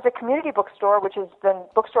 Yesterday I was at a community bookstore, which is the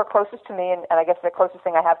bookstore closest to me, and I guess the closest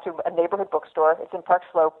thing I have to a neighborhood bookstore. It's in Park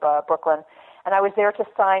Slope, Brooklyn. And I was there to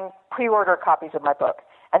sign pre-order copies of my book.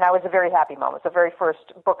 And that was a very happy moment. It's the very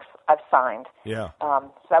first books I've signed. Yeah.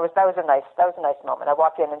 So that was a nice moment. I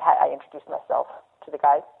walked in and I introduced myself to the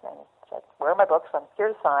guy and said, "Where are my books? I'm here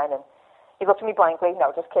to sign." And he looked at me blankly.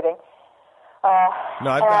 No, just kidding.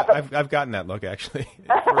 No, I've gotten that look actually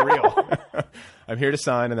for real. I'm here to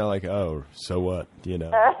sign, and they're like, "Oh, so what?" We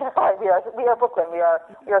are Brooklyn. We are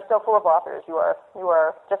so full of authors. You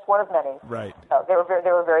are just one of many. Right. They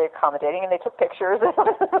were very accommodating, and they took pictures. It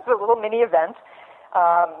was a little mini event.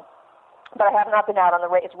 But I have not been out on the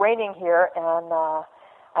rain. It's raining here, and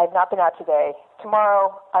I have not been out today.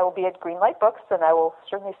 Tomorrow I will be at Greenlight Books, and I will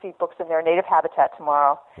certainly see books in their native habitat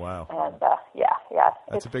tomorrow. Wow. And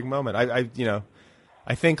that's a big moment.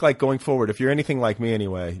 I think like going forward, if you're anything like me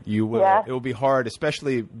anyway, you will. Yeah. It will be hard,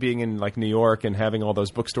 especially being in like New York and having all those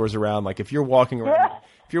bookstores around. Like if you're walking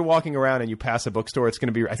around, and you pass a bookstore, I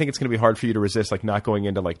think it's going to be hard for you to resist like not going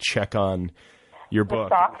in to like check on your book.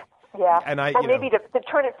 Stock. Yeah, and maybe to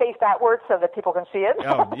turn it face outward so that people can see it.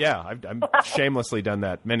 Oh yeah, I've shamelessly done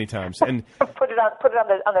that many times, and put it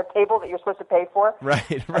on the table that you're supposed to pay for.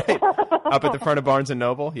 Right, up at the front of Barnes and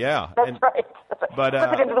Noble. Yeah, that's right. But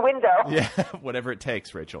flip it into the window. Yeah, whatever it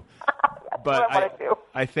takes, Rachel. But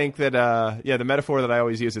I think that the metaphor that I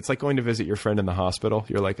always use, it's like going to visit your friend in the hospital.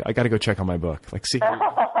 You're like, I got to go check on my book. Like,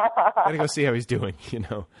 got to go see how he's doing. In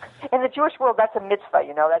the Jewish world, that's a mitzvah.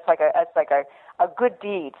 That's like a good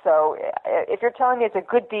deed. So if you're telling me it's a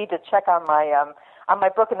good deed to check on my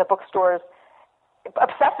book in the bookstores,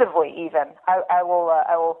 obsessively even.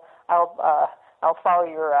 I'll follow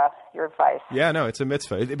your advice. Yeah, no, it's a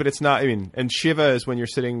mitzvah, but it's not. I mean, and Shiva is when you're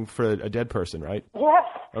sitting for a dead person, right? Yes.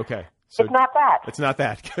 Okay. So it's not that. It's not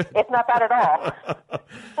that. It's not that at all.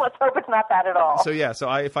 Let's hope it's not that at all. So yeah,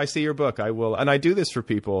 if I see your book, I will, and I do this for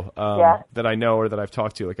people that I know or that I've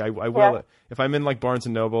talked to. Like I will, if I'm in like Barnes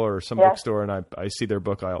and Noble or some bookstore and I see their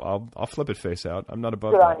book, I'll flip it face out. I'm not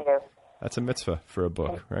above that. Good on you. That's a mitzvah for a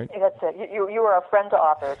book, right? That's it. You are a friend to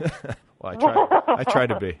authors. Well, I try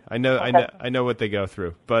to be. I know what they go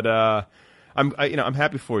through, but I'm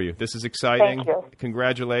happy for you. This is exciting. Thank you.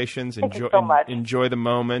 Congratulations. Thank you so much. Enjoy the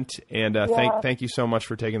moment, and thank you so much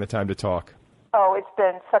for taking the time to talk. Oh, it's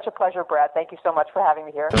been such a pleasure, Brad. Thank you so much for having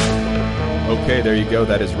me here. Okay, there you go.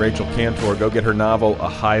 That is Rachel Cantor. Go get her novel, A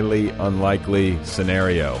Highly Unlikely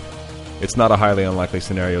Scenario. It's not a highly unlikely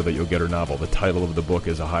scenario that you'll get her novel. The title of the book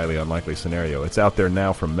is A Highly Unlikely Scenario. It's out there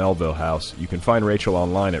now from Melville House. You can find Rachel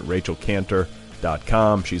online at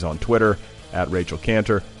rachelcantor.com. She's on Twitter at Rachel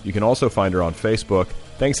Cantor. You can also find her on Facebook.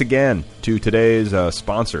 Thanks again to today's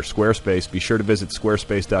sponsor, Squarespace. Be sure to visit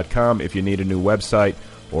squarespace.com if you need a new website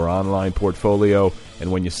or online portfolio.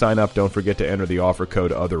 And when you sign up, don't forget to enter the offer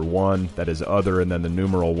code OTHER1. That is OTHER and then the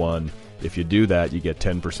numeral 1. If you do that, you get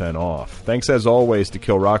 10% off. Thanks, as always, to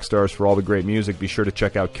Kill Rock Stars for all the great music. Be sure to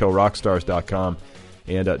check out killrockstars.com.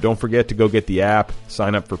 And don't forget to go get the app,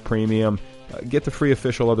 sign up for premium, get the free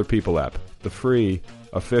official Other People app, the free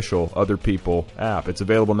official Other People app. It's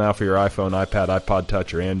available now for your iPhone, iPad, iPod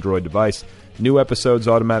Touch, or Android device. New episodes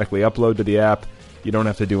automatically upload to the app. You don't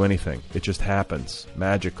have to do anything. It just happens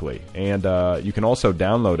magically. And you can also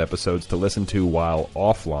download episodes to listen to while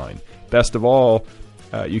offline. Best of all,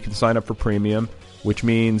 you can sign up for premium, which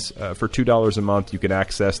means for $2 a month you can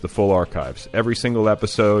access the full archives, every single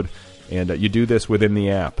episode, and you do this within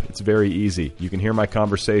the app. It's very easy. You can hear my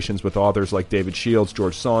conversations with authors like David Shields,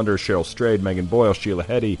 George Saunders, Cheryl Strayed, Megan Boyle, Sheila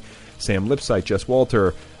Heti, Sam Lipsyte, Jess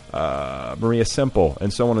Walter, Maria Semple,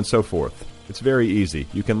 and so on and so forth. It's very easy.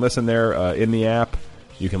 You can listen there in the app.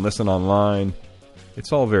 You can listen online.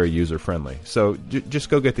 It's all very user-friendly. So just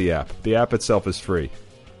go get the app. The app itself is free.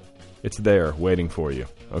 It's there, waiting for you,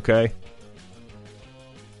 okay?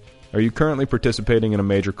 Are you currently participating in a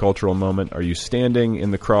major cultural moment? Are you standing in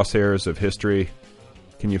the crosshairs of history?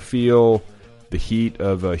 Can you feel the heat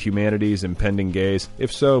of humanity's impending gaze?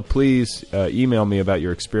 If so, please email me about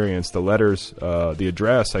your experience. The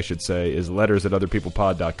address, I should say, is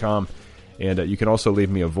letters@otherpeoplepod.com. And you can also leave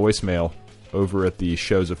me a voicemail over at the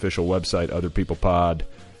show's official website,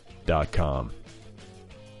 otherpeoplepod.com.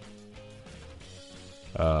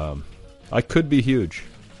 I could be huge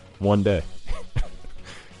one day.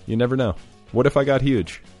 You never know. What if I got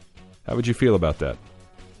huge? How would you feel about that?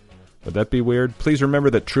 Would that be weird? Please remember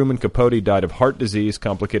that Truman Capote died of heart disease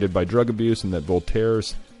complicated by drug abuse and that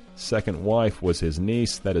Voltaire's second wife was his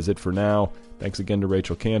niece. That is it for now. Thanks again to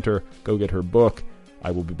Rachel Cantor. Go get her book.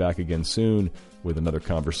 I will be back again soon with another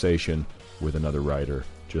conversation with another writer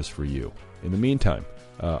just for you. In the meantime,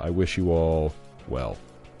 I wish you all well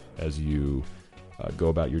as you go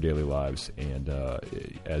about your daily lives and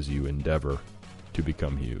as you endeavor to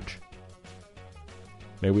become huge.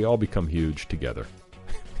 May we all become huge together.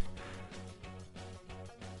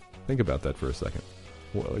 Think about that for a second.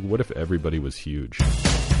 What if everybody was huge?